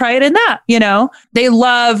 what if you try it in that? They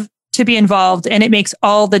love to be involved, and it makes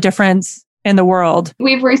all the difference in the world.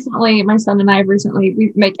 My son and I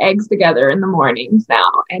we make eggs together in the mornings now.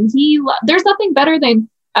 And there's nothing better than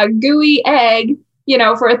a gooey egg,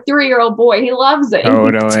 for a 3-year-old boy. He loves it.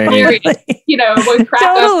 Totally. We crack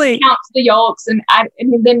up, counts the yolks, and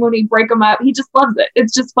then when we break them up, he just loves it.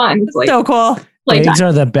 It's just fun. It's like so cool. Eggs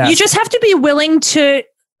are the best. You just have to be willing to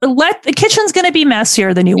the kitchen's going to be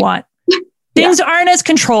messier than you want. Things aren't as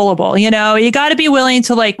controllable. You got to be willing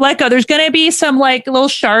to let go. There's going to be some little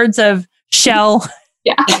shards of shell,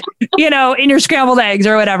 in your scrambled eggs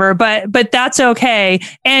or whatever, but that's okay.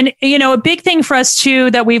 And, a big thing for us too,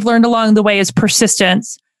 that we've learned along the way is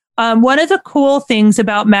persistence. One of the cool things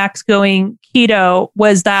about Max going keto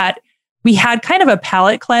was that we had kind of a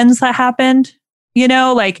palate cleanse that happened, you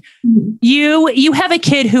have a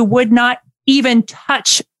kid who would not even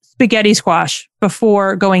touch spaghetti squash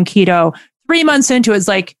before going keto 3 months into it, it's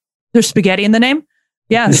like, there's spaghetti in the name.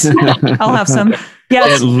 Yes, I'll have some.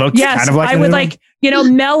 Yes, it looks kind of like I would like,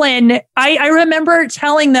 melon. I remember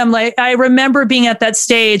telling them, like, I remember being at that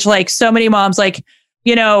stage, like so many moms, like,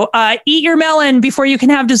 eat your melon before you can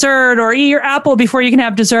have dessert, or eat your apple before you can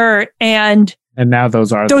have dessert. And now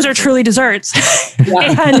those are truly desserts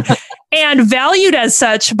and valued as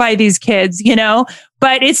such by these kids,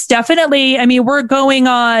 but it's definitely, I mean, we're going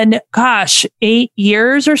on, 8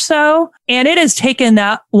 years or so, and it has taken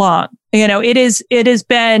that long. It has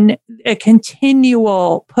been a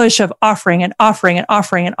continual push of offering and offering and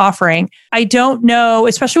offering and offering. I don't know,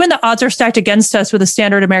 especially when the odds are stacked against us with a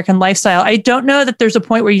standard American lifestyle. I don't know that there's a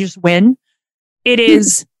point where you just win. It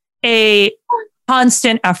is a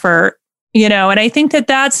constant effort, and I think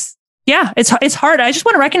that's, it's hard. I just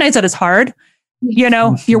want to recognize that it's hard.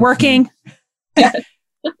 You're working.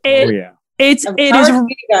 It is.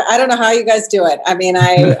 I don't know how you guys do it. I mean,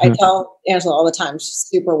 I tell Angela all the time, she's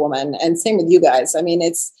a superwoman, and same with you guys. I mean,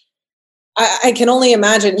 I can only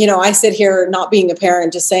imagine, I sit here not being a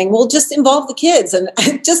parent, just saying, well, just involve the kids. And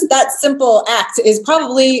just that simple act is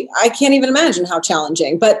probably, I can't even imagine how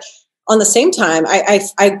challenging. But on the same time,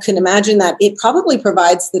 I can imagine that it probably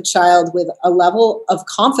provides the child with a level of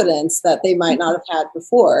confidence that they might not have had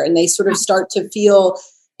before. And they sort of start to feel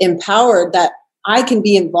empowered that I can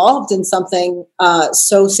be involved in something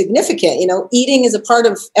so significant. Eating is a part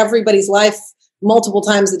of everybody's life multiple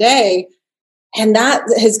times a day. And that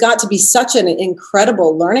has got to be such an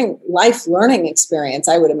incredible life learning experience,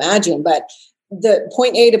 I would imagine. But the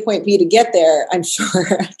point A to point B to get there, I'm sure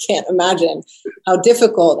I can't imagine how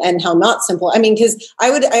difficult and how not simple. I mean, because I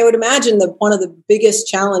would imagine that one of the biggest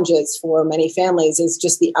challenges for many families is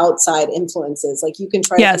just the outside influences. Like, you can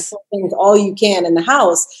try to control things all you can in the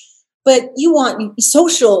house, but you want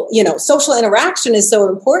social interaction is so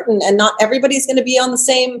important, and not everybody's going to be on the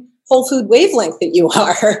same whole food wavelength that you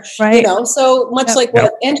are, right? So much like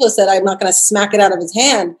what Angela said, I'm not going to smack it out of his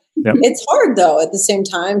hand. Yep. It's hard though, at the same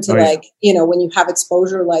time, to when you have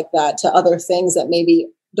exposure like that to other things that maybe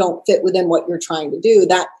don't fit within what you're trying to do,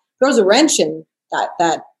 that throws a wrench in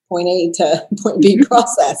that point A to point B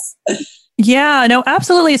process. Yeah, no,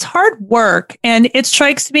 absolutely. It's hard work. And it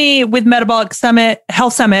strikes me with Health Summit,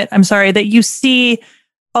 that you see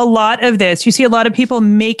a lot of this. You see a lot of people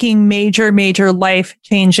making major, major life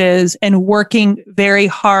changes and working very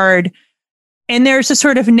hard. And there's a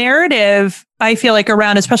sort of narrative, I feel like,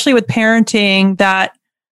 around, especially with parenting, that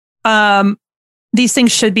these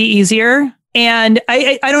things should be easier. And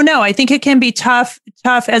I don't know. I think it can be tough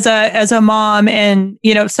as a mom, and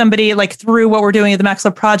somebody like through what we're doing at the Max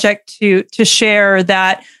Love Project to share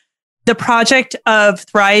that the project of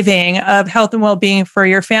thriving, of health and well-being for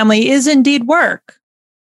your family is indeed work.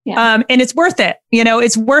 Yeah. And it's worth it.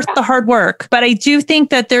 It's worth the hard work. But I do think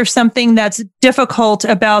that there's something that's difficult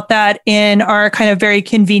about that in our kind of very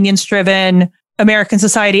convenience-driven American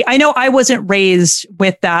society. I know I wasn't raised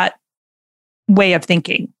with that way of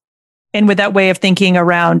thinking, and with that way of thinking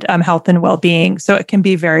around health and well-being. So it can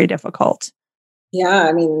be very difficult. Yeah.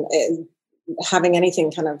 I mean, having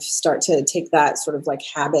anything kind of start to take that sort of like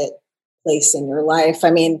habit place in your life. I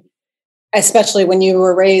mean, especially when you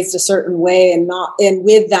were raised a certain way and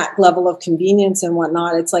with that level of convenience and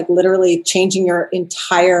whatnot, it's like literally changing your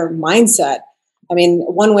entire mindset. I mean,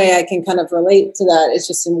 one way I can kind of relate to that is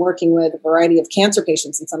just in working with a variety of cancer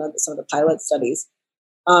patients in some of the pilot studies.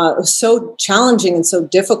 It was so challenging and so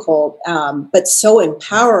difficult, but so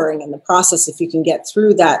empowering in the process if you can get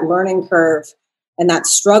through that learning curve and that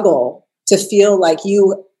struggle to feel like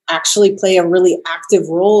you actually play a really active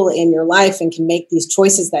role in your life and can make these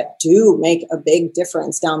choices that do make a big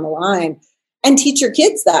difference down the line, and teach your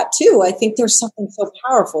kids that too. I think there's something so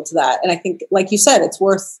powerful to that. And I think, like you said, it's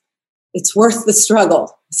worth the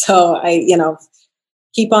struggle. So I,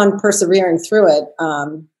 keep on persevering through it.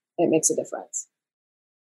 It makes a difference.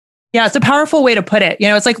 Yeah, it's a powerful way to put it.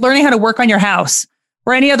 It's like learning how to work on your house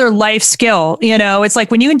or any other life skill. It's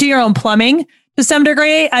like when you can do your own plumbing to some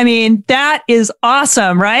degree. I mean, that is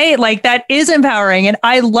awesome, right? Like, that is empowering. And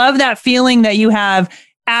I love that feeling that you have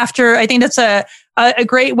after. I think that's a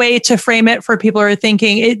great way to frame it for people who are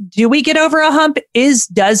thinking, do we get over a hump?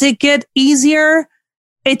 Does it get easier?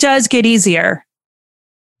 It does get easier.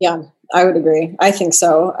 Yeah, I would agree. I think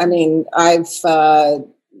so. I mean, I've,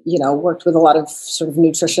 worked with a lot of sort of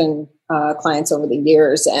nutrition clients over the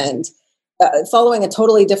years, and following a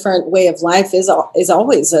totally different way of life is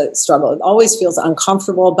always a struggle. It always feels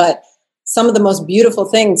uncomfortable, but some of the most beautiful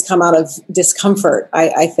things come out of discomfort,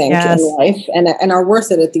 I think, in life, and are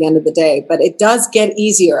worth it at the end of the day. But it does get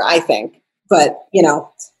easier, I think. But,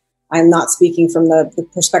 I'm not speaking from the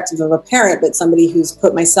perspective of a parent, but somebody who's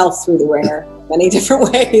put myself through the ringer many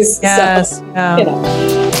different ways. Yes. So, Yeah. you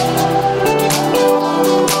know.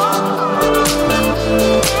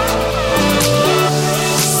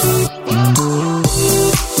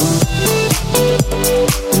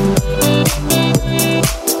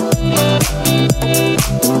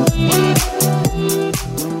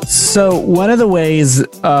 So one of the ways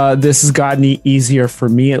this has gotten easier for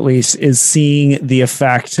me, at least, is seeing the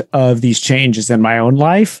effect of these changes in my own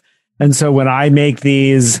life. And so when I make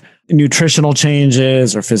these nutritional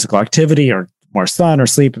changes or physical activity or more sun or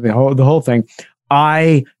sleep, the whole thing,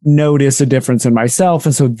 I notice a difference in myself.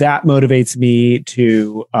 And so that motivates me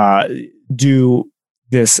to do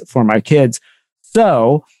this for my kids.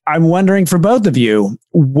 So I'm wondering for both of you,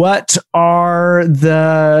 what are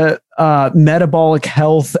the metabolic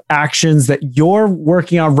health actions that you're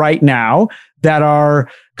working on right now that are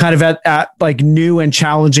kind of at like new and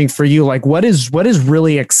challenging for you? Like what is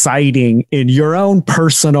really exciting in your own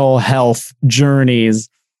personal health journeys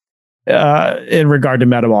in regard to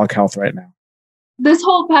metabolic health right now? This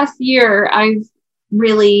whole past year, I've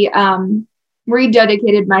really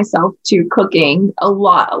rededicated myself to cooking a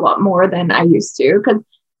lot more than I used to, because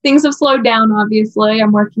things have slowed down. Obviously,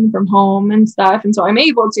 I'm working from home and stuff, and so I'm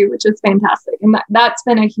able to, which is fantastic. And that's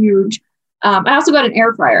been a huge. I also got an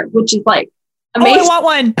air fryer, which is like amazing. Oh, I want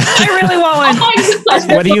one. I really want one. Oh my gosh.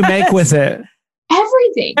 What do you make with it?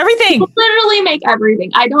 Everything. Everything. Literally make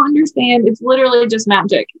everything. I don't understand. It's literally just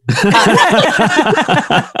magic.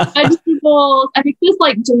 Vegetables. I think there's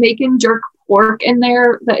like Jamaican jerk pork in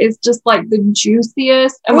there that is just like the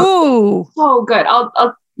juiciest. Ooh, so good.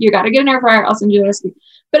 You got to get an air fryer. I'll send you the recipe.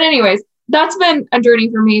 But anyways, that's been a journey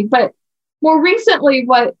for me. But more recently,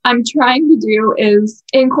 what I'm trying to do is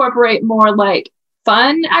incorporate more like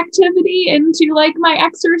fun activity into like my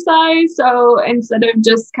exercise. So instead of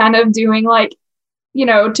just kind of doing like, you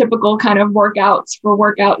know, typical kind of workouts for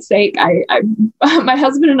workout's sake, I my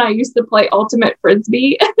husband and I used to play ultimate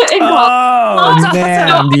frisbee.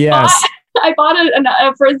 Man, yes. I bought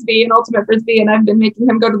a frisbee, an ultimate frisbee, and I've been making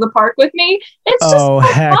him go to the park with me. It's just so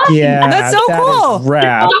heck fun. yeah, that's so cool.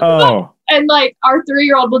 Rad. Oh, and like our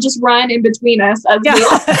 3-year-old will just run in between us as we.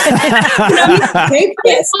 I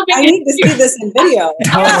need to see this in video.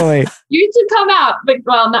 Totally. You should come out, but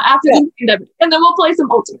well, not after the pandemic, and then we'll play some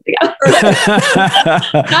ultimate together.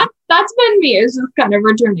 That's been me. It's just kind of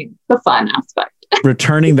returning the fun aspect.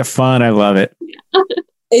 Returning the fun. I love it. Yeah.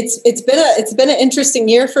 It's been an interesting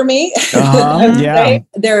year for me. Yeah.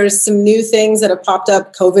 There's some new things that have popped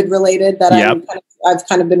up, COVID related, that I've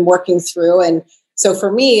kind of been working through. And so for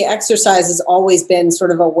me, exercise has always been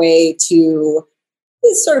sort of a way to,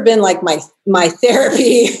 it's sort of been like my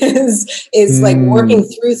therapy is like working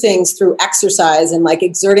through things through exercise and like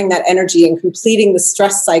exerting that energy and completing the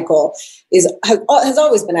stress cycle has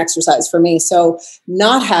always been exercise for me. So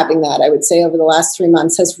not having that, I would say over the last 3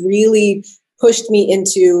 months has really pushed me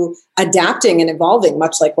into adapting and evolving,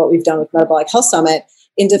 much like what we've done with Metabolic Health Summit,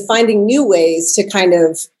 into finding new ways to kind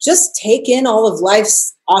of just take in all of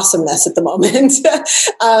life's awesomeness at the moment.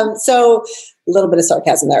 So a little bit of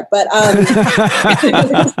sarcasm there, but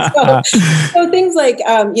so things like,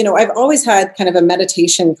 I've always had kind of a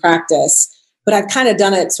meditation practice, but I've kind of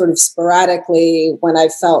done it sort of sporadically when I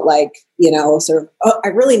felt like, I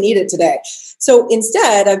really need it today. So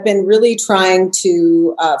instead, I've been really trying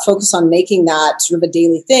to focus on making that sort of a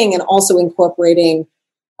daily thing, and also incorporating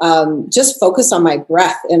just focus on my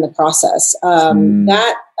breath in the process.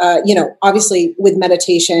 That, obviously with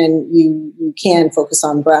meditation, you can focus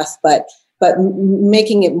on breath, but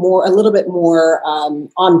making it a little bit more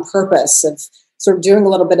on purpose, of sort of doing a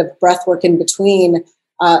little bit of breath work in between.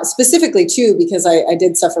 Specifically too, because I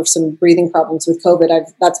did suffer some breathing problems with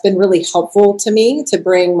COVID. That's been really helpful to me to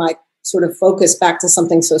bring my sort of focus back to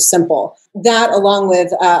something so simple. That, along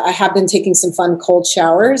with, I have been taking some fun cold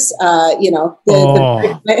showers. I've been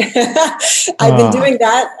doing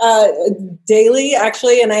that daily,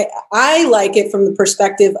 actually. And I like it from the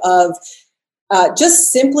perspective of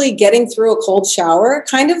just simply getting through a cold shower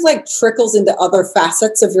kind of like trickles into other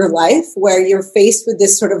facets of your life, where you're faced with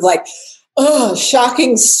this sort of like,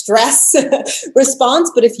 shocking stress response.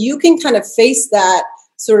 But if you can kind of face that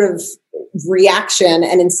sort of reaction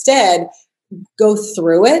and instead go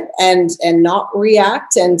through it and not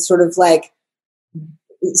react, and sort of like,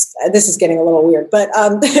 this is getting a little weird, but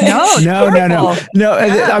no.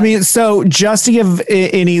 Yeah. I mean, so just to give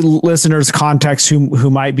any listeners context who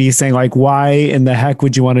might be saying like, why in the heck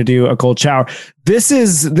would you want to do a cold shower?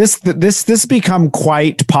 This become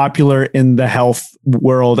quite popular in the health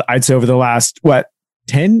world, I'd say, over the last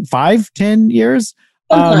 10 years.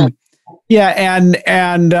 Yeah.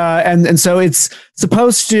 And so it's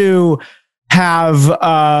supposed to have,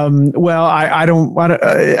 I don't want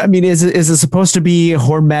to, I mean, is it supposed to be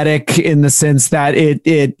hormetic in the sense that it,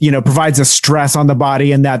 provides a stress on the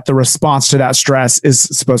body and that the response to that stress is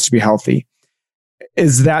supposed to be healthy?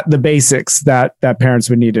 Is that the basics that parents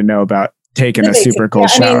would need to know about taking a super cold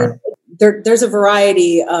shower? I mean, there's a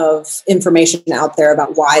variety of information out there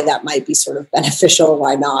about why that might be sort of beneficial,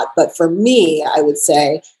 why not. But for me, I would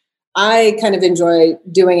say I kind of enjoy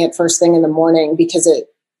doing it first thing in the morning because it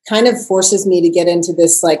kind of forces me to get into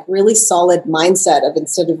this like really solid mindset of,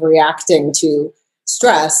 instead of reacting to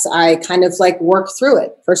stress, I kind of like work through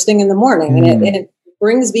it first thing in the morning. And it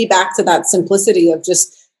brings me back to that simplicity of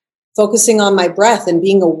just focusing on my breath and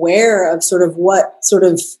being aware of sort of what sort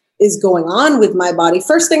of is going on with my body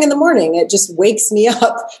first thing in the morning. It just wakes me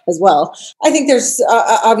up as well. I think there's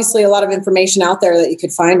obviously a lot of information out there that you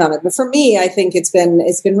could find on it. But for me, I think it's been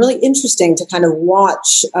really interesting to kind of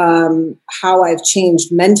watch how I've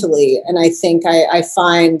changed mentally. And I think I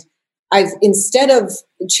find instead of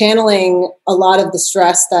channeling a lot of the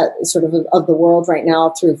stress that sort of the world right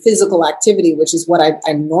now through physical activity, which is what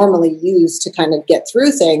I normally use to kind of get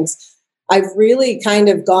through things, I've really kind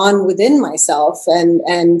of gone within myself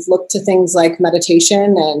and looked to things like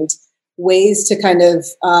meditation and ways to kind of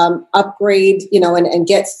upgrade, and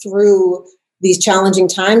get through these challenging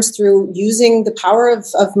times through using the power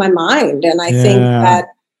of my mind. And I think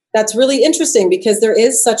that's really interesting because there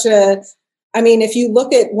is if you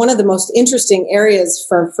look at one of the most interesting areas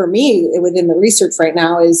for me within the research right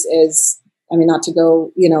now is not to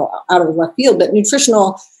go, out of the left field, but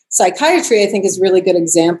nutritional psychiatry, I think, is a really good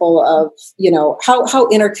example of, how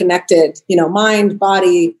interconnected, mind,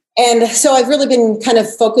 body. And so I've really been kind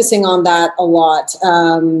of focusing on that a lot,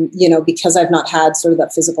 because I've not had sort of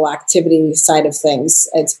that physical activity side of things.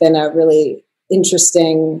 It's been a really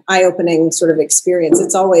interesting, eye-opening sort of experience.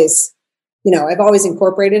 It's always, I've always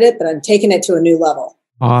incorporated it, but I'm taking it to a new level.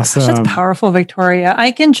 Awesome. Gosh, that's powerful, Victoria.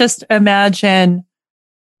 I can just imagine,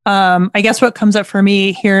 I guess what comes up for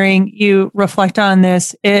me hearing you reflect on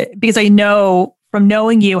this, because I know from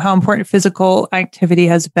knowing you how important physical activity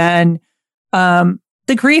has been,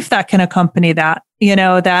 the grief that can accompany that,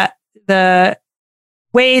 that the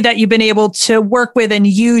way that you've been able to work with and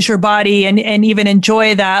use your body and even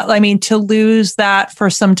enjoy that. I mean, to lose that for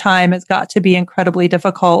some time has got to be incredibly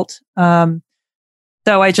difficult. So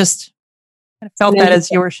I just felt that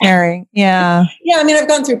as you were sharing. Yeah. Yeah. I mean, I've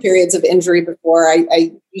gone through periods of injury before.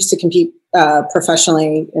 I used to compete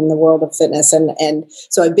professionally in the world of fitness. And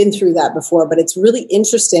so I've been through that before, but it's really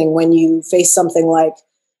interesting when you face something like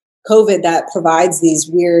COVID that provides these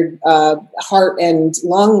weird heart and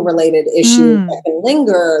lung related issues that can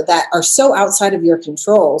linger that are so outside of your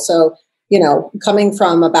control. So, coming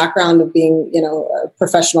from a background of being, a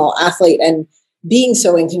professional athlete and being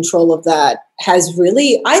so in control of that has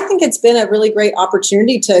really, I think it's been a really great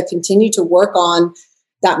opportunity to continue to work on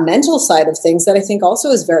that mental side of things that I think also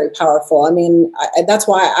is very powerful. I mean, that's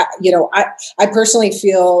why, I personally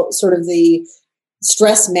feel sort of the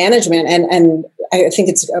stress management and I think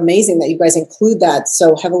it's amazing that you guys include that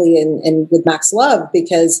so heavily in with Max Love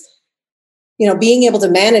because, being able to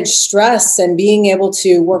manage stress and being able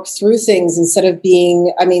to work through things instead of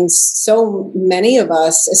being, so many of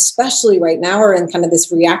us, especially right now, are in kind of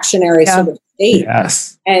this reactionary sort of state.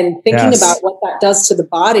 Yes. And thinking about what that does to the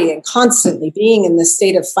body and constantly being in this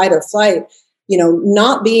state of fight or flight,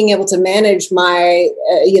 not being able to manage my,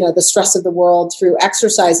 the stress of the world through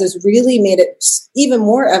exercise has really made it even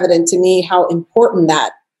more evident to me how important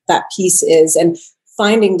that piece is. And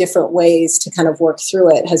finding different ways to kind of work through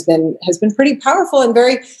it has been pretty powerful and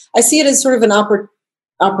I see it as sort of an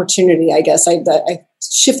opportunity, I guess. I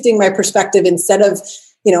shifting my perspective instead of,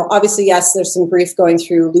 obviously, yes, there's some grief going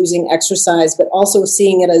through losing exercise, but also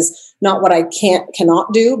seeing it as not what I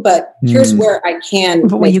cannot do, but here's where I can.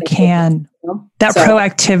 But what you can, that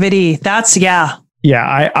proactivity, that's, Yeah,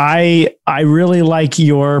 I really like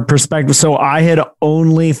your perspective. So I had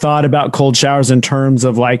only thought about cold showers in terms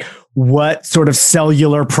of like what sort of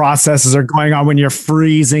cellular processes are going on when you're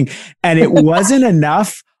freezing. And it wasn't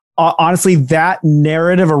enough. Honestly, that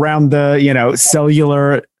narrative around the,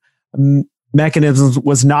 cellular mechanisms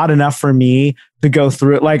was not enough for me to go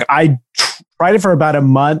through it. Like I tried it for about a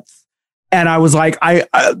month. And I was like,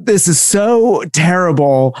 this is so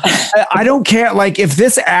terrible. I don't care. Like if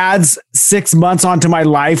this adds 6 months onto my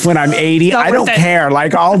life when I'm 80, I don't care.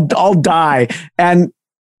 Like I'll die.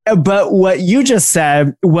 But what you just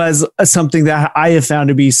said was something that I have found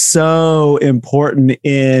to be so important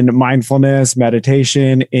in mindfulness,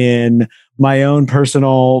 meditation, in my own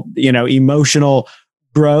personal, emotional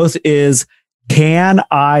growth is can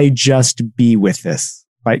I just be with this?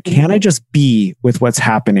 Like, can I just be with what's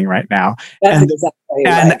happening right now? That's exactly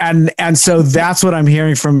right. And so that's what I'm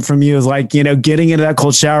hearing from you is like, getting into that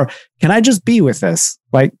cold shower. Can I just be with this?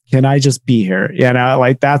 Like, can I just be here?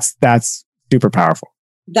 Like that's super powerful.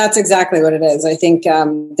 That's exactly what it is. I think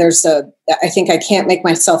I think I can't make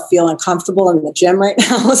myself feel uncomfortable in the gym right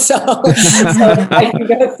now. So I can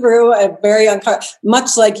go through a very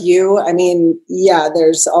much like you. I mean, yeah,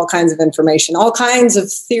 there's all kinds of information, all kinds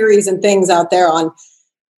of theories and things out there on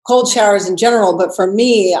cold showers in general. But for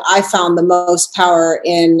me, I found the most power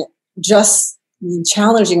in just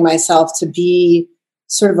challenging myself to be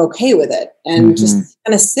sort of okay with it and just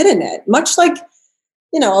kind of sit in it, much like,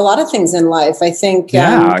 a lot of things in life. I think.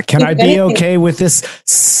 Can I be okay with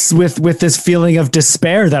this, with this feeling of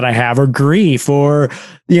despair that I have, or grief, or,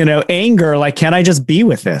 anger? Like, can I just be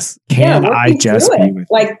with this? Can I just be with it?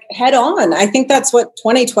 Like, head on. I think that's what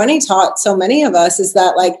 2020 taught so many of us, is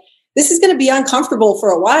that like, this is going to be uncomfortable for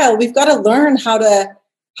a while. We've got to learn how to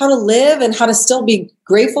live and how to still be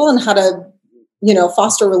grateful and how to,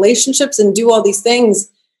 foster relationships and do all these things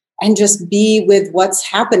and just be with what's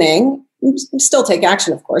happening. Still take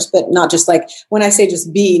action, of course, but not just like, when I say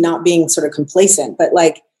just be, not being sort of complacent, but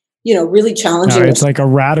like, really challenging. No, it's like a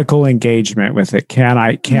radical engagement with it. Can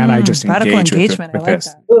I just radical engagement with I like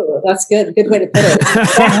this? That. Ooh, that's good. Good way to put it.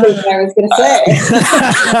 Exactly what I was going to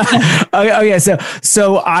say. Okay,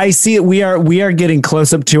 so I see it. We are getting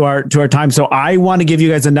close up to our time. So I want to give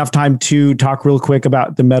you guys enough time to talk real quick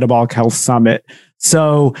about the Metabolic Health Summit.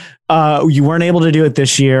 So you weren't able to do it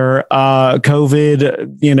this year.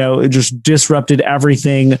 COVID, it just disrupted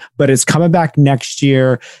everything, but it's coming back next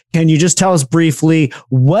year. Can you just tell us briefly,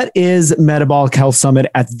 what is Metabolic Health Summit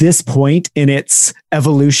at this point in its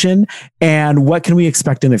evolution, and what can we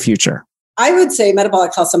expect in the future? I would say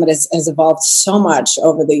Metabolic Health Summit has evolved so much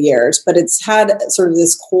over the years, but it's had sort of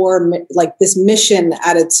this core, like this mission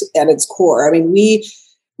at its core. I mean,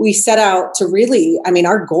 we set out to really,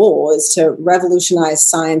 our goal is to revolutionize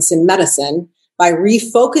science and medicine by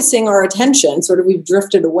refocusing our attention. Sort of, we've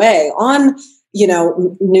drifted away on,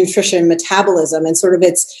 nutrition, metabolism, and sort of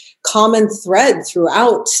its common thread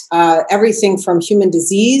throughout everything from human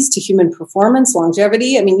disease to human performance,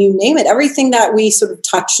 longevity. I mean, you name it, everything that we sort of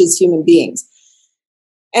touch as human beings.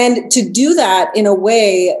 And to do that in a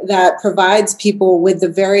way that provides people with the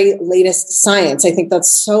very latest science, I think that's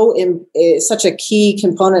such a key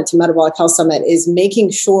component to Metabolic Health Summit, is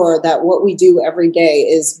making sure that what we do every day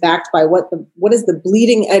is backed by what is the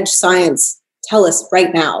bleeding edge science tell us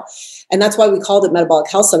right now. And that's why we called it Metabolic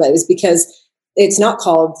Health Summit, is because it's not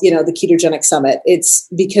called, the ketogenic summit. It's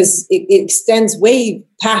because it extends way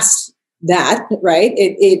past that, right?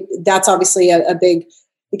 That's obviously a big.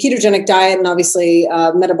 The ketogenic diet and obviously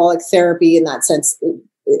metabolic therapy in that sense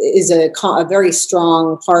is a very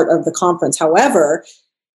strong part of the conference. However,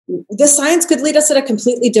 the science could lead us in a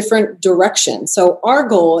completely different direction. So our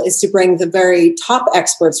goal is to bring the very top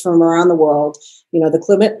experts from around the world,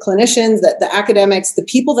 the clinicians, the academics, the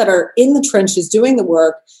people that are in the trenches doing the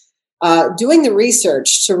work, doing the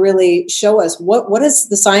research to really show us what is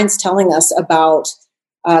the science telling us about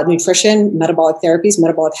nutrition, metabolic therapies,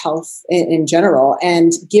 metabolic health in general,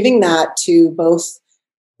 and giving that to both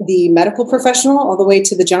the medical professional all the way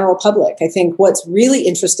to the general public. I think what's really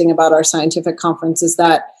interesting about our scientific conference is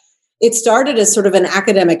that it started as sort of an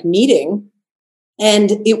academic meeting,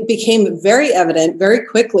 and it became very evident very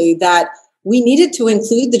quickly that we needed to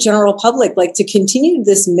include the general public, like to continue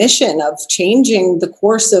this mission of changing the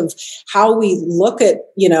course of how we look at,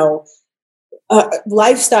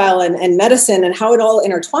 lifestyle and medicine and how it all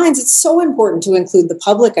intertwines. It's so important to include the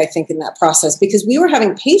public, I think, in that process, because we were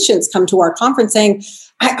having patients come to our conference saying,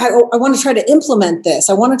 I want to try to implement this.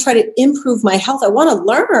 I want to try to improve my health. I want to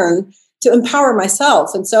learn to empower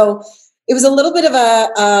myself. And so it was a little bit of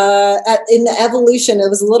in the evolution, it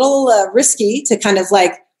was a little risky to kind of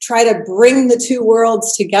like try to bring the two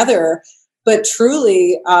worlds together. But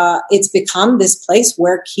truly, it's become this place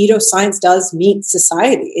where keto science does meet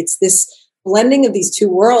society. It's this blending of these two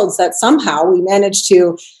worlds that somehow we managed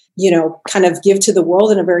to, kind of give to the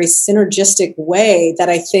world in a very synergistic way that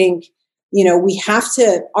I think, we have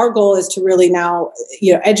to, our goal is to really now,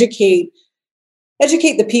 educate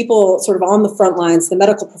the people sort of on the front lines, the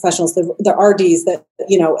medical professionals, the RDs that,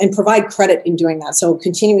 and provide credit in doing that. So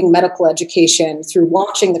continuing medical education through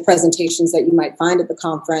watching the presentations that you might find at the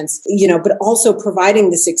conference, but also providing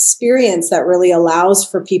this experience that really allows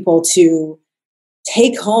for people to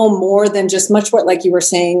take home more than just much what, like you were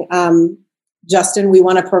saying, Justin, we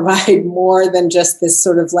want to provide more than just this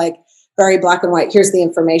sort of like very black and white, here's the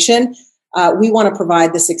information. we want to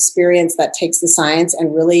provide this experience that takes the science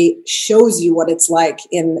and really shows you what it's like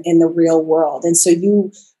in the real world. And so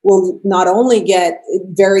you will not only get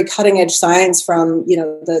very cutting edge science from,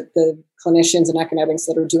 the clinicians and academics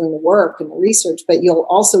that are doing the work and the research, but you'll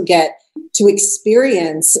also get to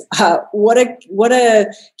experience what a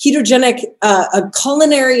ketogenic, a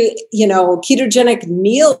culinary, ketogenic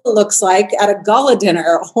meal looks like at a gala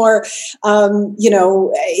dinner, or,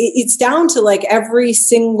 it's down to like every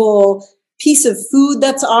single piece of food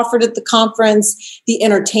that's offered at the conference, the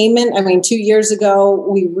entertainment. I mean, 2 years ago,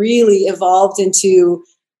 we really evolved into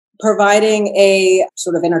providing a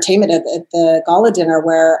sort of entertainment at the gala dinner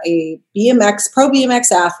where a pro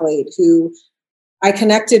BMX athlete who I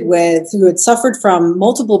connected with, who had suffered from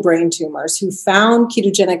multiple brain tumors, who found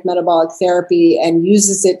ketogenic metabolic therapy and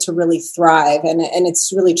uses it to really thrive. And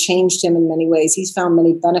it's really changed him in many ways. He's found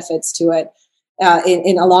many benefits to it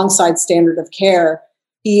in alongside standard of care.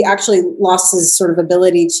 He actually lost his sort of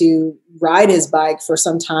ability to ride his bike for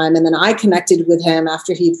some time. And then I connected with him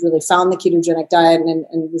after he'd really found the ketogenic diet and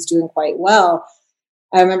was doing quite well.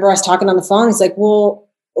 I remember I was talking on the phone. He's like, well,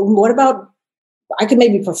 what about, I could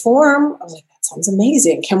maybe perform. I was like, that sounds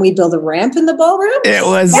amazing. Can we build a ramp in the ballroom? It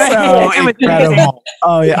was so incredible.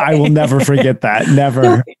 Oh yeah, I will never forget that.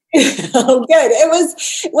 Never. Oh, good. It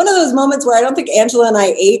was one of those moments where I don't think Angela and I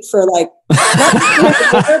ate for like,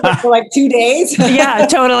 for like 2 days. Yeah,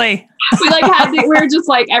 totally. We were just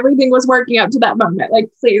like, everything was working up to that moment. Like,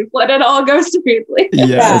 please let it all go smoothly.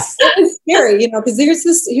 Yes. Yeah, it was scary, because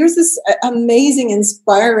here's this amazing,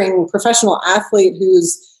 inspiring professional athlete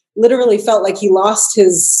who's literally felt like he lost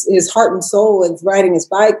his heart and soul with riding his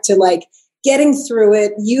bike to like getting through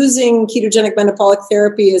it, using ketogenic metabolic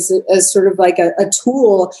therapy as sort of like a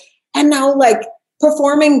tool. And now like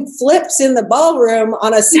performing flips in the ballroom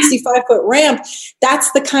on a 65-foot ramp.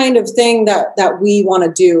 That's the kind of thing that we want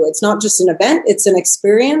to do. It's not just an event. It's an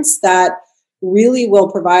experience that really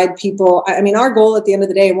will provide people. I mean, our goal at the end of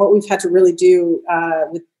the day, and what we've had to really do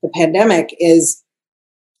with the pandemic, is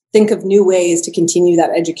think of new ways to continue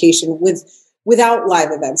that education without live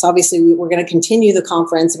events. Obviously, we're going to continue the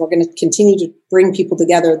conference and we're going to continue to bring people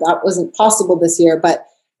together. That wasn't possible this year, but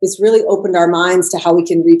it's really opened our minds to how we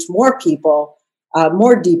can reach more people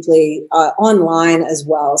more deeply online as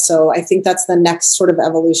well. So I think that's the next sort of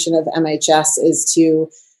evolution of MHS, is to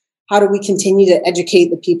how do we continue to educate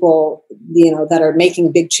the people, that are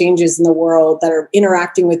making big changes in the world, that are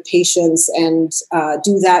interacting with patients, and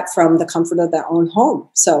do that from the comfort of their own home.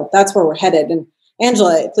 So that's where we're headed. And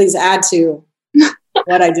Angela, please add to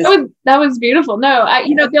what I just... that was beautiful. No,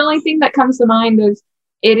 the only thing that comes to mind is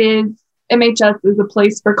MHS is a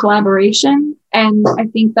place for collaboration. And I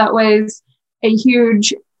think that was a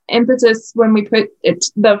huge impetus when we put it,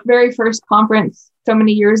 the very first conference so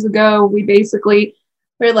many years ago. We basically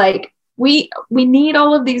were like, we need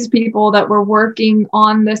all of these people that were working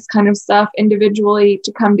on this kind of stuff individually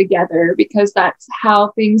to come together, because that's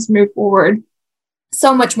how things move forward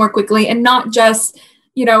so much more quickly. And not just,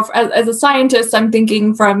 as a scientist, I'm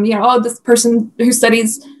thinking from, this person who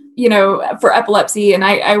studies, for epilepsy, and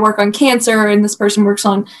I work on cancer, and this person works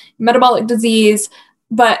on metabolic disease,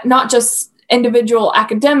 but not just individual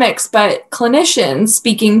academics, but clinicians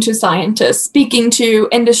speaking to scientists, speaking to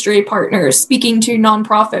industry partners, speaking to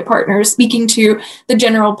nonprofit partners, speaking to the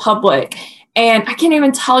general public. And I can't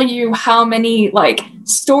even tell you how many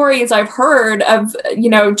stories I've heard of,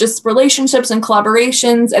 just relationships and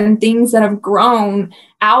collaborations and things that have grown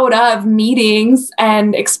out of meetings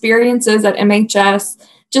and experiences at MHS,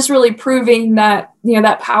 just really proving that,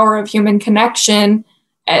 that power of human connection.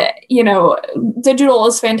 Digital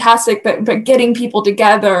is fantastic, but getting people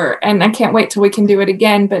together, and I can't wait till we can do it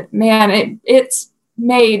again. But man, it's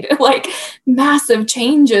made massive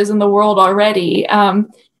changes in the world already.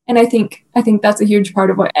 And I think that's a huge part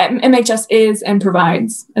of what MHS is and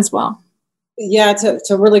provides as well. Yeah,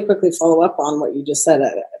 to really quickly follow up on what you just said,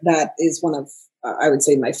 that is one of, I would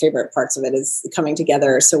say, my favorite parts of it, is coming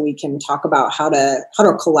together so we can talk about how to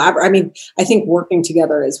collaborate. I mean, I think working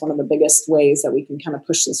together is one of the biggest ways that we can kind of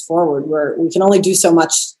push this forward, where we can only do so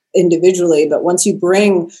much individually. But once you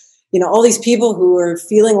bring, all these people who are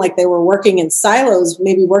feeling like they were working in silos,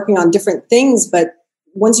 maybe working on different things, but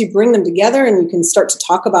once you bring them together and you can start to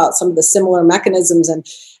talk about some of the similar mechanisms, and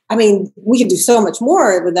I mean, we can do so much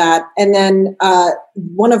more with that. And then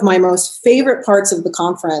one of my most favorite parts of the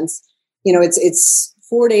conference, it's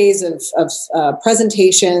 4 days of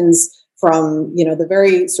presentations from, the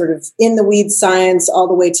very sort of in the weeds science all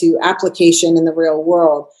the way to application in the real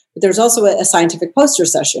world. But there's also a scientific poster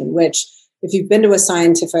session, which if you've been to a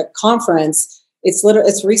scientific conference,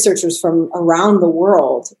 it's researchers from around the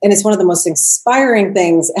world. And it's one of the most inspiring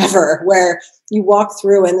things ever, where you walk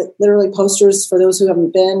through and literally posters, for those who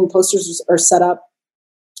haven't been, posters are set up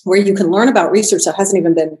where you can learn about research that hasn't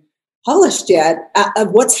even been published yet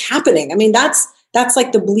of what's happening. I mean, that's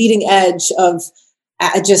like the bleeding edge of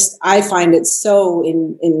I find it so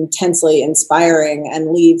intensely inspiring,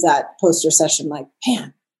 and leave that poster session like,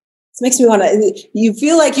 man, this makes me want to, you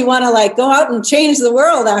feel like you want to like go out and change the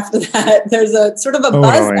world after that. There's a sort of a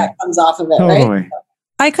buzz that comes off of it, right?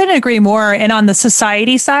 I couldn't agree more. And on the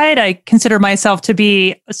society side, I consider myself to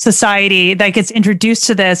be a society that gets introduced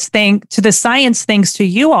to this thing, to the science, thanks to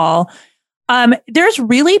you all. There's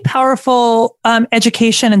really powerful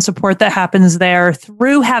education and support that happens there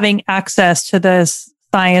through having access to this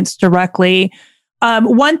science directly.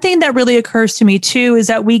 One thing that really occurs to me too is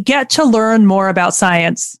that we get to learn more about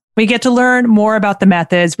science. We get to learn more about the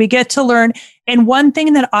methods. We get to learn. And one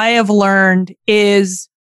thing that I have learned is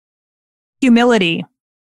humility.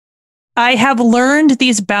 I have learned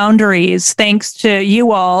these boundaries thanks to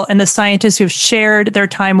you all and the scientists who've shared their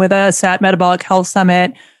time with us at Metabolic Health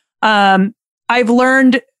Summit. I've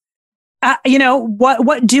learned,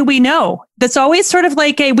 what do we know? That's always sort of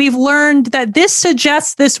like we've learned that this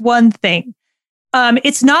suggests this one thing.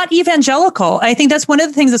 It's not evangelical. I think that's one of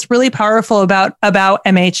the things that's really powerful about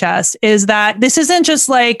MHS is that this isn't just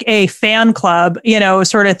like a fan club,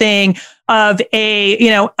 sort of thing of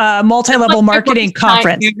a multi-level marketing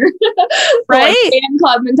conference, right? Like fan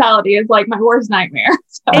club mentality is like my worst nightmare.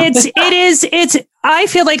 So. It's. I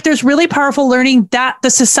feel like there's really powerful learning that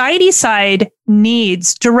the society side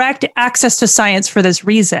needs direct access to science for this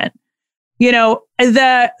reason.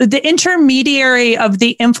 The intermediary of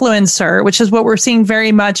the influencer, which is what we're seeing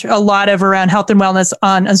very much a lot of around health and wellness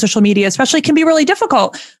on social media, especially, can be really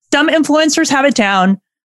difficult. Some influencers have it down,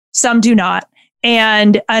 some do not.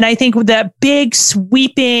 And I think that big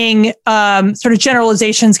sweeping sort of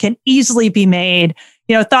generalizations can easily be made.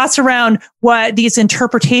 Thoughts around what these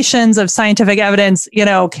interpretations of scientific evidence,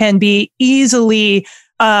 can be easily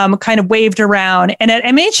kind of waved around. And at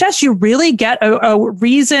MHS, you really get a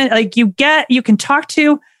reason, like you can talk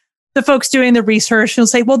to the folks doing the research and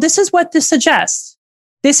say, well, this is what this suggests.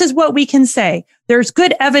 This is what we can say. There's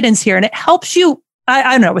good evidence here. And it helps you.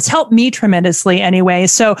 I don't know. It's helped me tremendously anyway.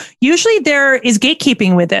 So usually there is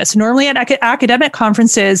gatekeeping with this. Normally at academic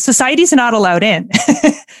conferences, society's not allowed in.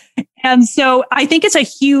 And so I think it's a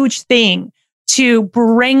huge thing to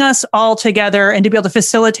bring us all together and to be able to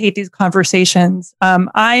facilitate these conversations.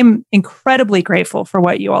 I'm incredibly grateful for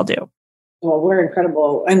what you all do. Well, we're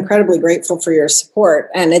incredibly grateful for your support.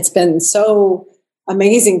 And it's been so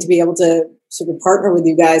amazing to be able to sort of partner with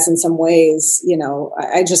you guys in some ways.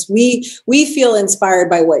 We feel inspired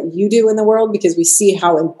by what you do in the world because we see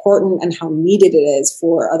how important and how needed it is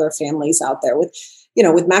for other families out there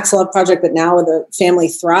with Max Love Project, but now with the Family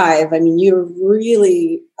Thrive. I mean, you're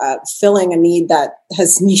really filling a need that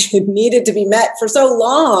has needed to be met for so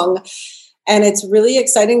long. And it's really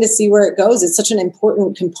exciting to see where it goes. It's such an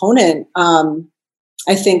important component,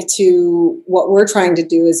 I think, to what we're trying to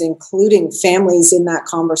do is including families in that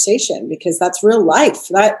conversation, because that's real life.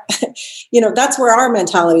 That's where our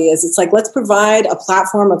mentality is. It's like, let's provide a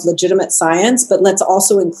platform of legitimate science, but let's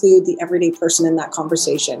also include the everyday person in that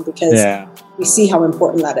conversation, because we see how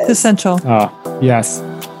important that is. It's essential. Oh, yes.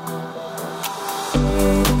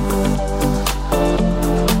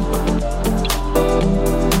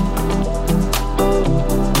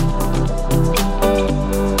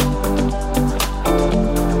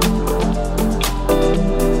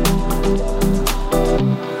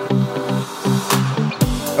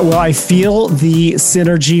 Well, I feel the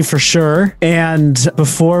synergy for sure. And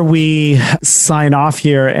before we sign off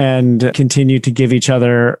here and continue to give each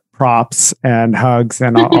other props and hugs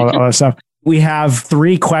and all that stuff, we have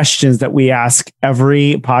 3 questions that we ask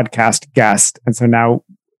every podcast guest. And so now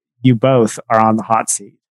you both are on the hot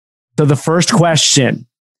seat. So the first question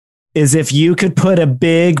is, if you could put a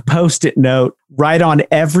big Post-it note right on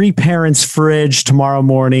every parent's fridge tomorrow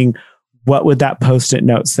morning, what would that Post-it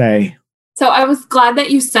note say? So I was glad that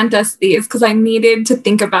you sent us these because I needed to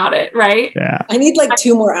think about it, right? Yeah. I need like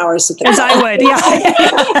 2 more hours to think. As I would,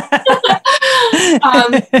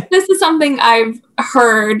 yeah. This is something I've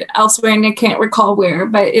heard elsewhere and I can't recall where,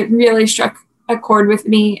 but it really struck a chord with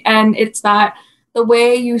me. And it's that the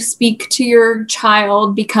way you speak to your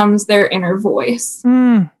child becomes their inner voice.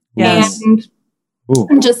 Yes. And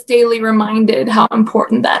I'm just daily reminded how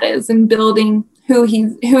important that is in building who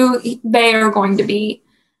they are going to be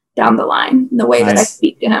down the line, the way that I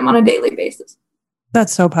speak to him on a daily basis.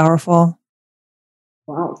 That's so powerful.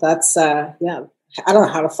 Wow. That's, I don't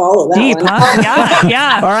know how to follow that deep, one. huh?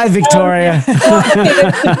 Yeah. All right, Victoria.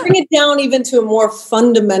 To bring it down even to a more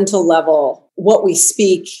fundamental level, what we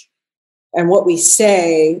speak and what we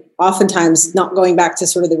say, oftentimes not going back to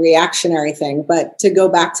sort of the reactionary thing, but to go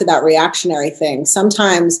back to that reactionary thing.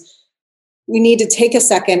 Sometimes we need to take a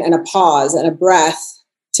second and a pause and a breath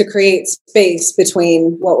to create space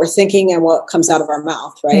between what we're thinking and what comes out of our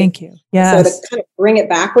mouth, right? Thank you. Yes. So to kind of bring it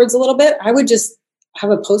backwards a little bit, I would just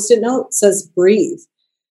have a Post-it note that says breathe.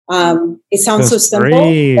 It sounds so simple.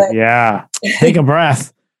 Breathe. Yeah. Take a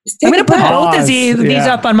breath. I'm going to put both of these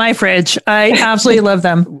up on my fridge. I absolutely love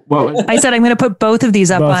them. I said I'm going to put both of these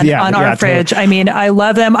up on our fridge. Totally. I mean, I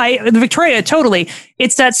love them. Victoria, totally.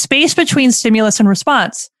 It's that space between stimulus and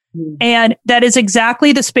response. And that is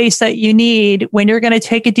exactly the space that you need when you're going to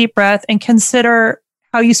take a deep breath and consider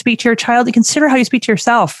how you speak to your child and consider how you speak to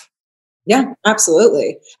yourself. Yeah,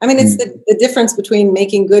 absolutely. I mean, it's the difference between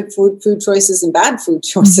making good food choices and bad food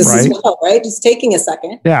choices as well, right? Just taking a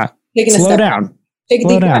second. Yeah. Slow down. Take a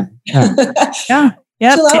deep breath. Yeah.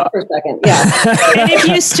 Yep. Chill out for a second. Yeah. And if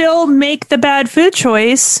you still make the bad food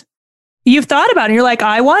choice, you've thought about it. You're like,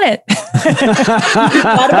 I want it.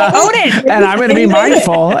 Own it. And I'm going to be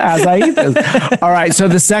mindful as I eat this. All right. So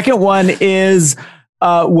the second one is,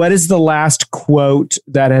 what is the last quote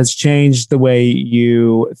that has changed the way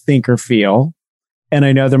you think or feel? And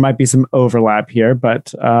I know there might be some overlap here,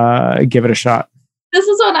 but give it a shot. This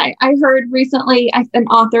is what I heard recently. An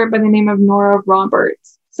author by the name of Nora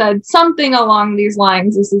Roberts said something along these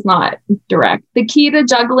lines. This is not direct. The key to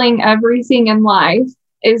juggling everything in life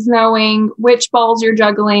is knowing which balls you're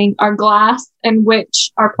juggling are glass and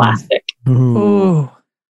which are plastic. Ooh.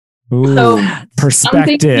 So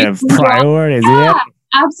perspective, priorities. Yeah,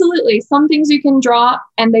 absolutely. Some things you can drop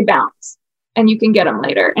and they bounce and you can get them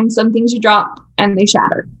later. And some things you drop and they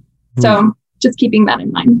shatter. So just keeping that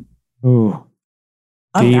in mind. Ooh.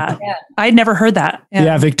 Deep. Yeah. I'd never heard that.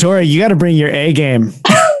 Yeah, Victoria, you got to bring your A game.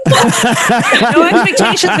 No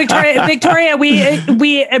expectations, Victoria. Victoria,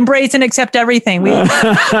 we embrace and accept everything. There's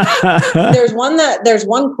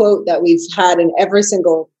one quote that we've had in every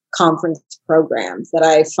single conference program that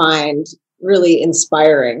I find really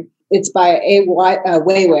inspiring. It's by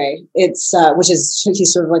Weiwei. It's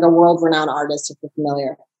he's sort of like a world-renowned artist, if you're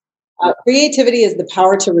familiar. Creativity is the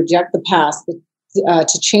power to reject the past,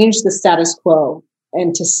 to change the status quo,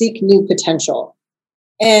 and to seek new potential.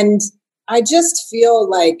 And I just feel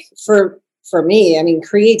like for me, I mean,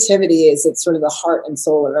 creativity it's sort of the heart and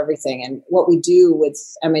soul of everything. And what we do with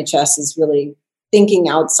MHS is really thinking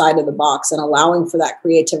outside of the box and allowing for that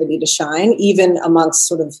creativity to shine, even amongst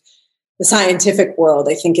sort of the scientific world.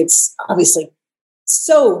 I think it's obviously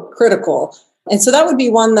so critical. And so that would be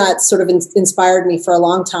one that sort of inspired me for a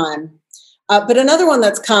long time. But another one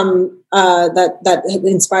that's come that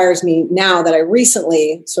inspires me now that I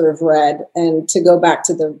recently sort of read, and to go back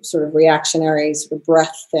to the sort of reactionary sort of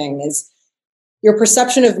breath thing, is your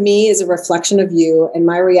perception of me is a reflection of you, and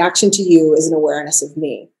my reaction to you is an awareness of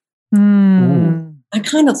me. I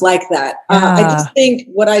kind of like that. I just think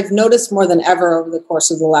what I've noticed more than ever over the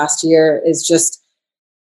course of the last year is just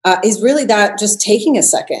is really that just taking a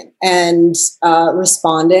second and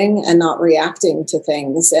responding and not reacting to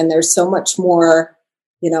things. And there's so much more,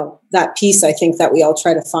 that piece I think that we all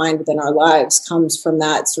try to find within our lives comes from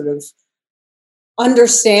that sort of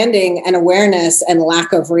understanding and awareness and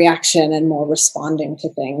lack of reaction and more responding to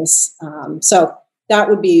things. So that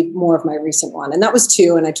would be more of my recent one. And that was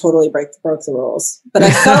 2, and I totally broke the rules. But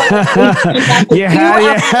I felt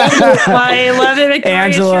I love it, Victoria.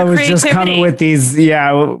 Angela was just coming with these,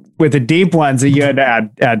 with the deep ones that you had to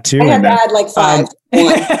add 2. I had to add like 5.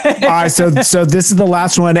 All right, so this is the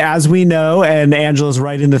last one, as we know, and Angela's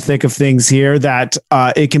right in the thick of things here, that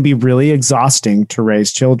it can be really exhausting to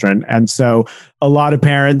raise children. And so a lot of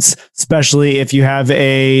parents, especially if you have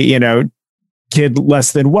a, kid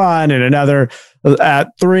less than 1 and another at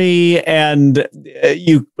 3, and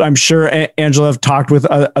I'm sure Angela have talked with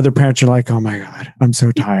other parents. You're like, oh my God, I'm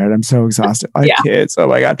so tired. I'm so exhausted. My kids. Oh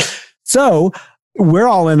my God. So we're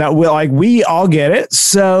all in that. We all get it.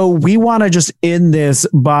 So we want to just end this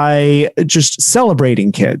by just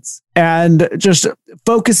celebrating kids and just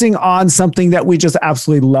focusing on something that we just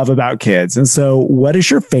absolutely love about kids. And so what is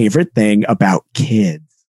your favorite thing about kids?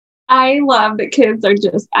 I love that kids are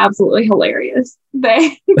just absolutely hilarious.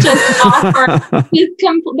 They just offer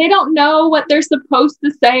they don't know what they're supposed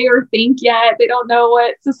to say or think yet. They don't know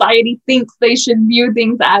what society thinks they should view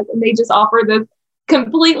things as. And they just offer this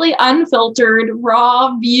completely unfiltered,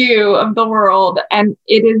 raw view of the world. And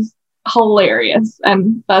it is hilarious.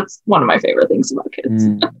 And that's one of my favorite things about kids.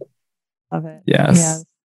 Love it. Yes.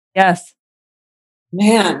 Yes.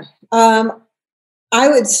 Man. I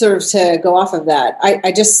would sort of, to go off of that,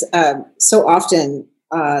 I just so often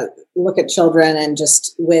look at children and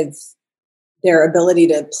just with their ability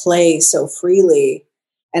to play so freely.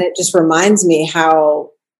 And it just reminds me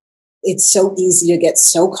how it's so easy to get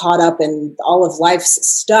so caught up in all of life's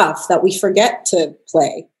stuff that we forget to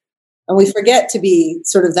play. And we forget to be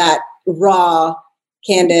sort of that raw,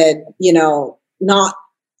 candid, not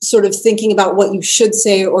sort of thinking about what you should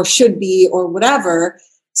say or should be or whatever.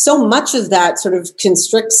 So much of that sort of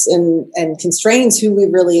constricts and constrains who we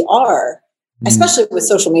really are, especially with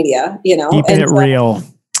social media, Keeping it real.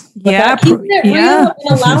 Yeah. Keeping it real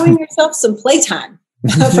and allowing yourself some playtime.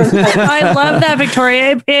 I love that,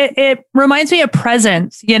 Victoria. It reminds me of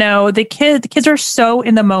presence. The kids are so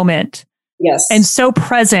in the moment. Yes. And so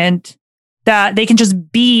present that they can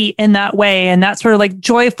just be in that way. And that sort of like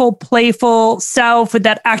joyful, playful self with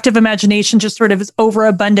that active imagination just sort of is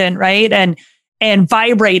overabundant, right? And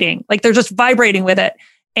vibrating, like they're just vibrating with it.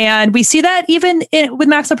 And we see that even with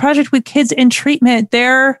Max Up Project with kids in treatment,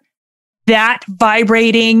 they're that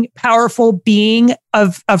vibrating, powerful being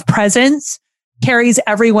of presence carries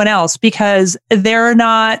everyone else because they're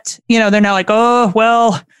not like, oh,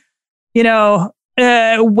 well,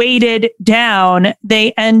 weighted down.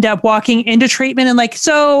 They end up walking into treatment and like,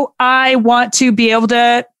 so I want to be able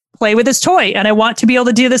to play with this toy and I want to be able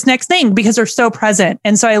to do this next thing because they're so present.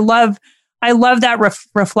 And so I love that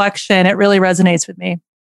reflection. It really resonates with me.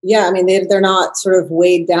 Yeah. I mean, they're not sort of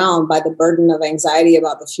weighed down by the burden of anxiety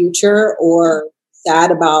about the future or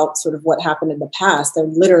sad about sort of what happened in the past. They're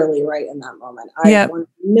literally right in that moment. I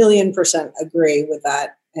 1,000,000% agree with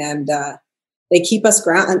that. And they keep us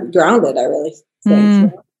grounded, I really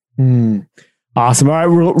think. Awesome. All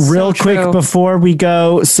right, real quick before we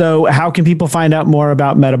go. So how can people find out more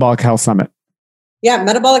about Metabolic Health Summit? Yeah,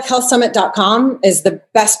 metabolichealthsummit.com is the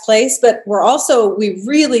best place, but we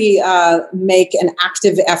really make an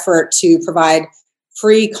active effort to provide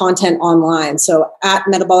free content online. So at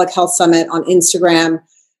Metabolic Health Summit on Instagram,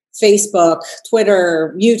 Facebook,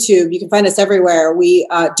 Twitter, YouTube, you can find us everywhere. We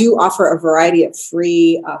do offer a variety of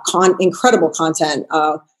free, incredible content.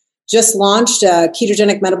 Just launched a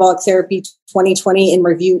Ketogenic Metabolic Therapy 2020 in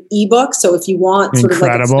Review ebook. So if you want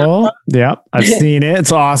incredible, I've seen it.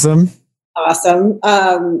 It's awesome. Awesome.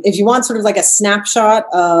 If you want sort of like a snapshot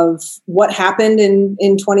of what happened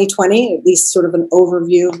in 2020, at least sort of an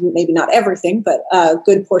overview, maybe not everything, but a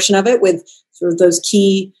good portion of it with sort of those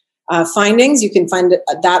key findings, you can find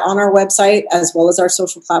that on our website as well as our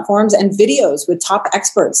social platforms and videos with top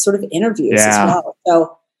experts, sort of interviews as well.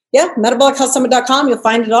 So metabolichealthsummit.com, you'll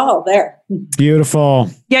find it all there. Beautiful.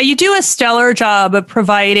 Yeah, you do a stellar job of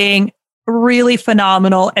providing really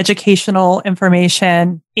phenomenal educational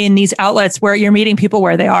information in these outlets where you're meeting people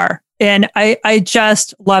where they are. And I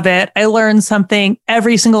just love it. I learn something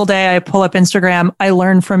every single day. I pull up Instagram. I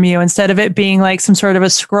learn from you instead of it being like some sort of a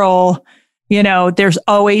scroll. There's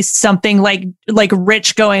always something like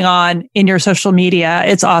rich going on in your social media.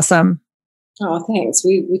 It's awesome. Oh, thanks.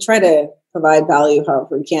 We try to provide value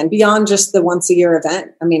however we can beyond just the once a year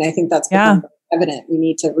event. I mean, I think that's become evident. We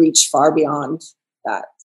need to reach far beyond that.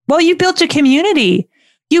 Well, you built a community.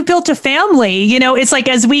 You built a family. It's like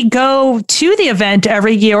as we go to the event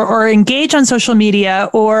every year or engage on social media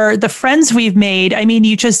or the friends we've made, I mean,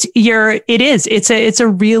 it's a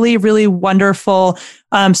really, really wonderful,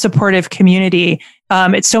 supportive community.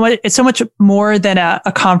 It's so much more than a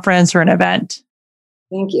conference or an event.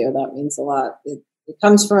 Thank you. That means a lot. It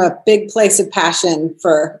comes from a big place of passion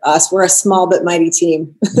for us. We're a small but mighty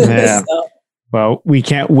team. Yeah. Well, we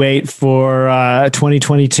can't wait for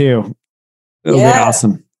 2022. It'll be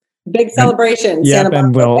awesome. Big celebration.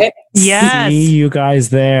 And we'll see you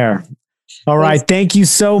guys there. All right. Thanks. Thank you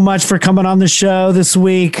so much for coming on the show this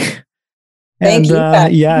week. Thank you.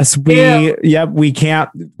 Yes, we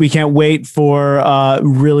can't wait for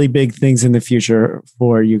really big things in the future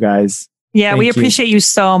for you guys. Yeah, we appreciate you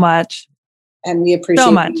so much. And we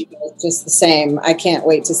appreciate you just the same. I can't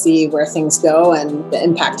wait to see where things go and the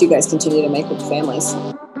impact you guys continue to make with families.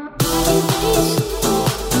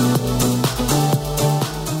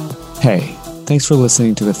 Hey, thanks for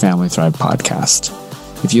listening to the Family Thrive podcast.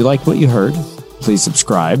 If you like what you heard, please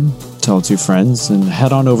subscribe, tell 2 friends, and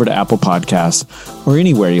head on over to Apple Podcasts or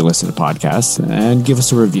anywhere you listen to podcasts and give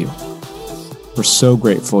us a review. We're so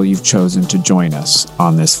grateful you've chosen to join us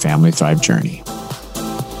on this Family Thrive journey.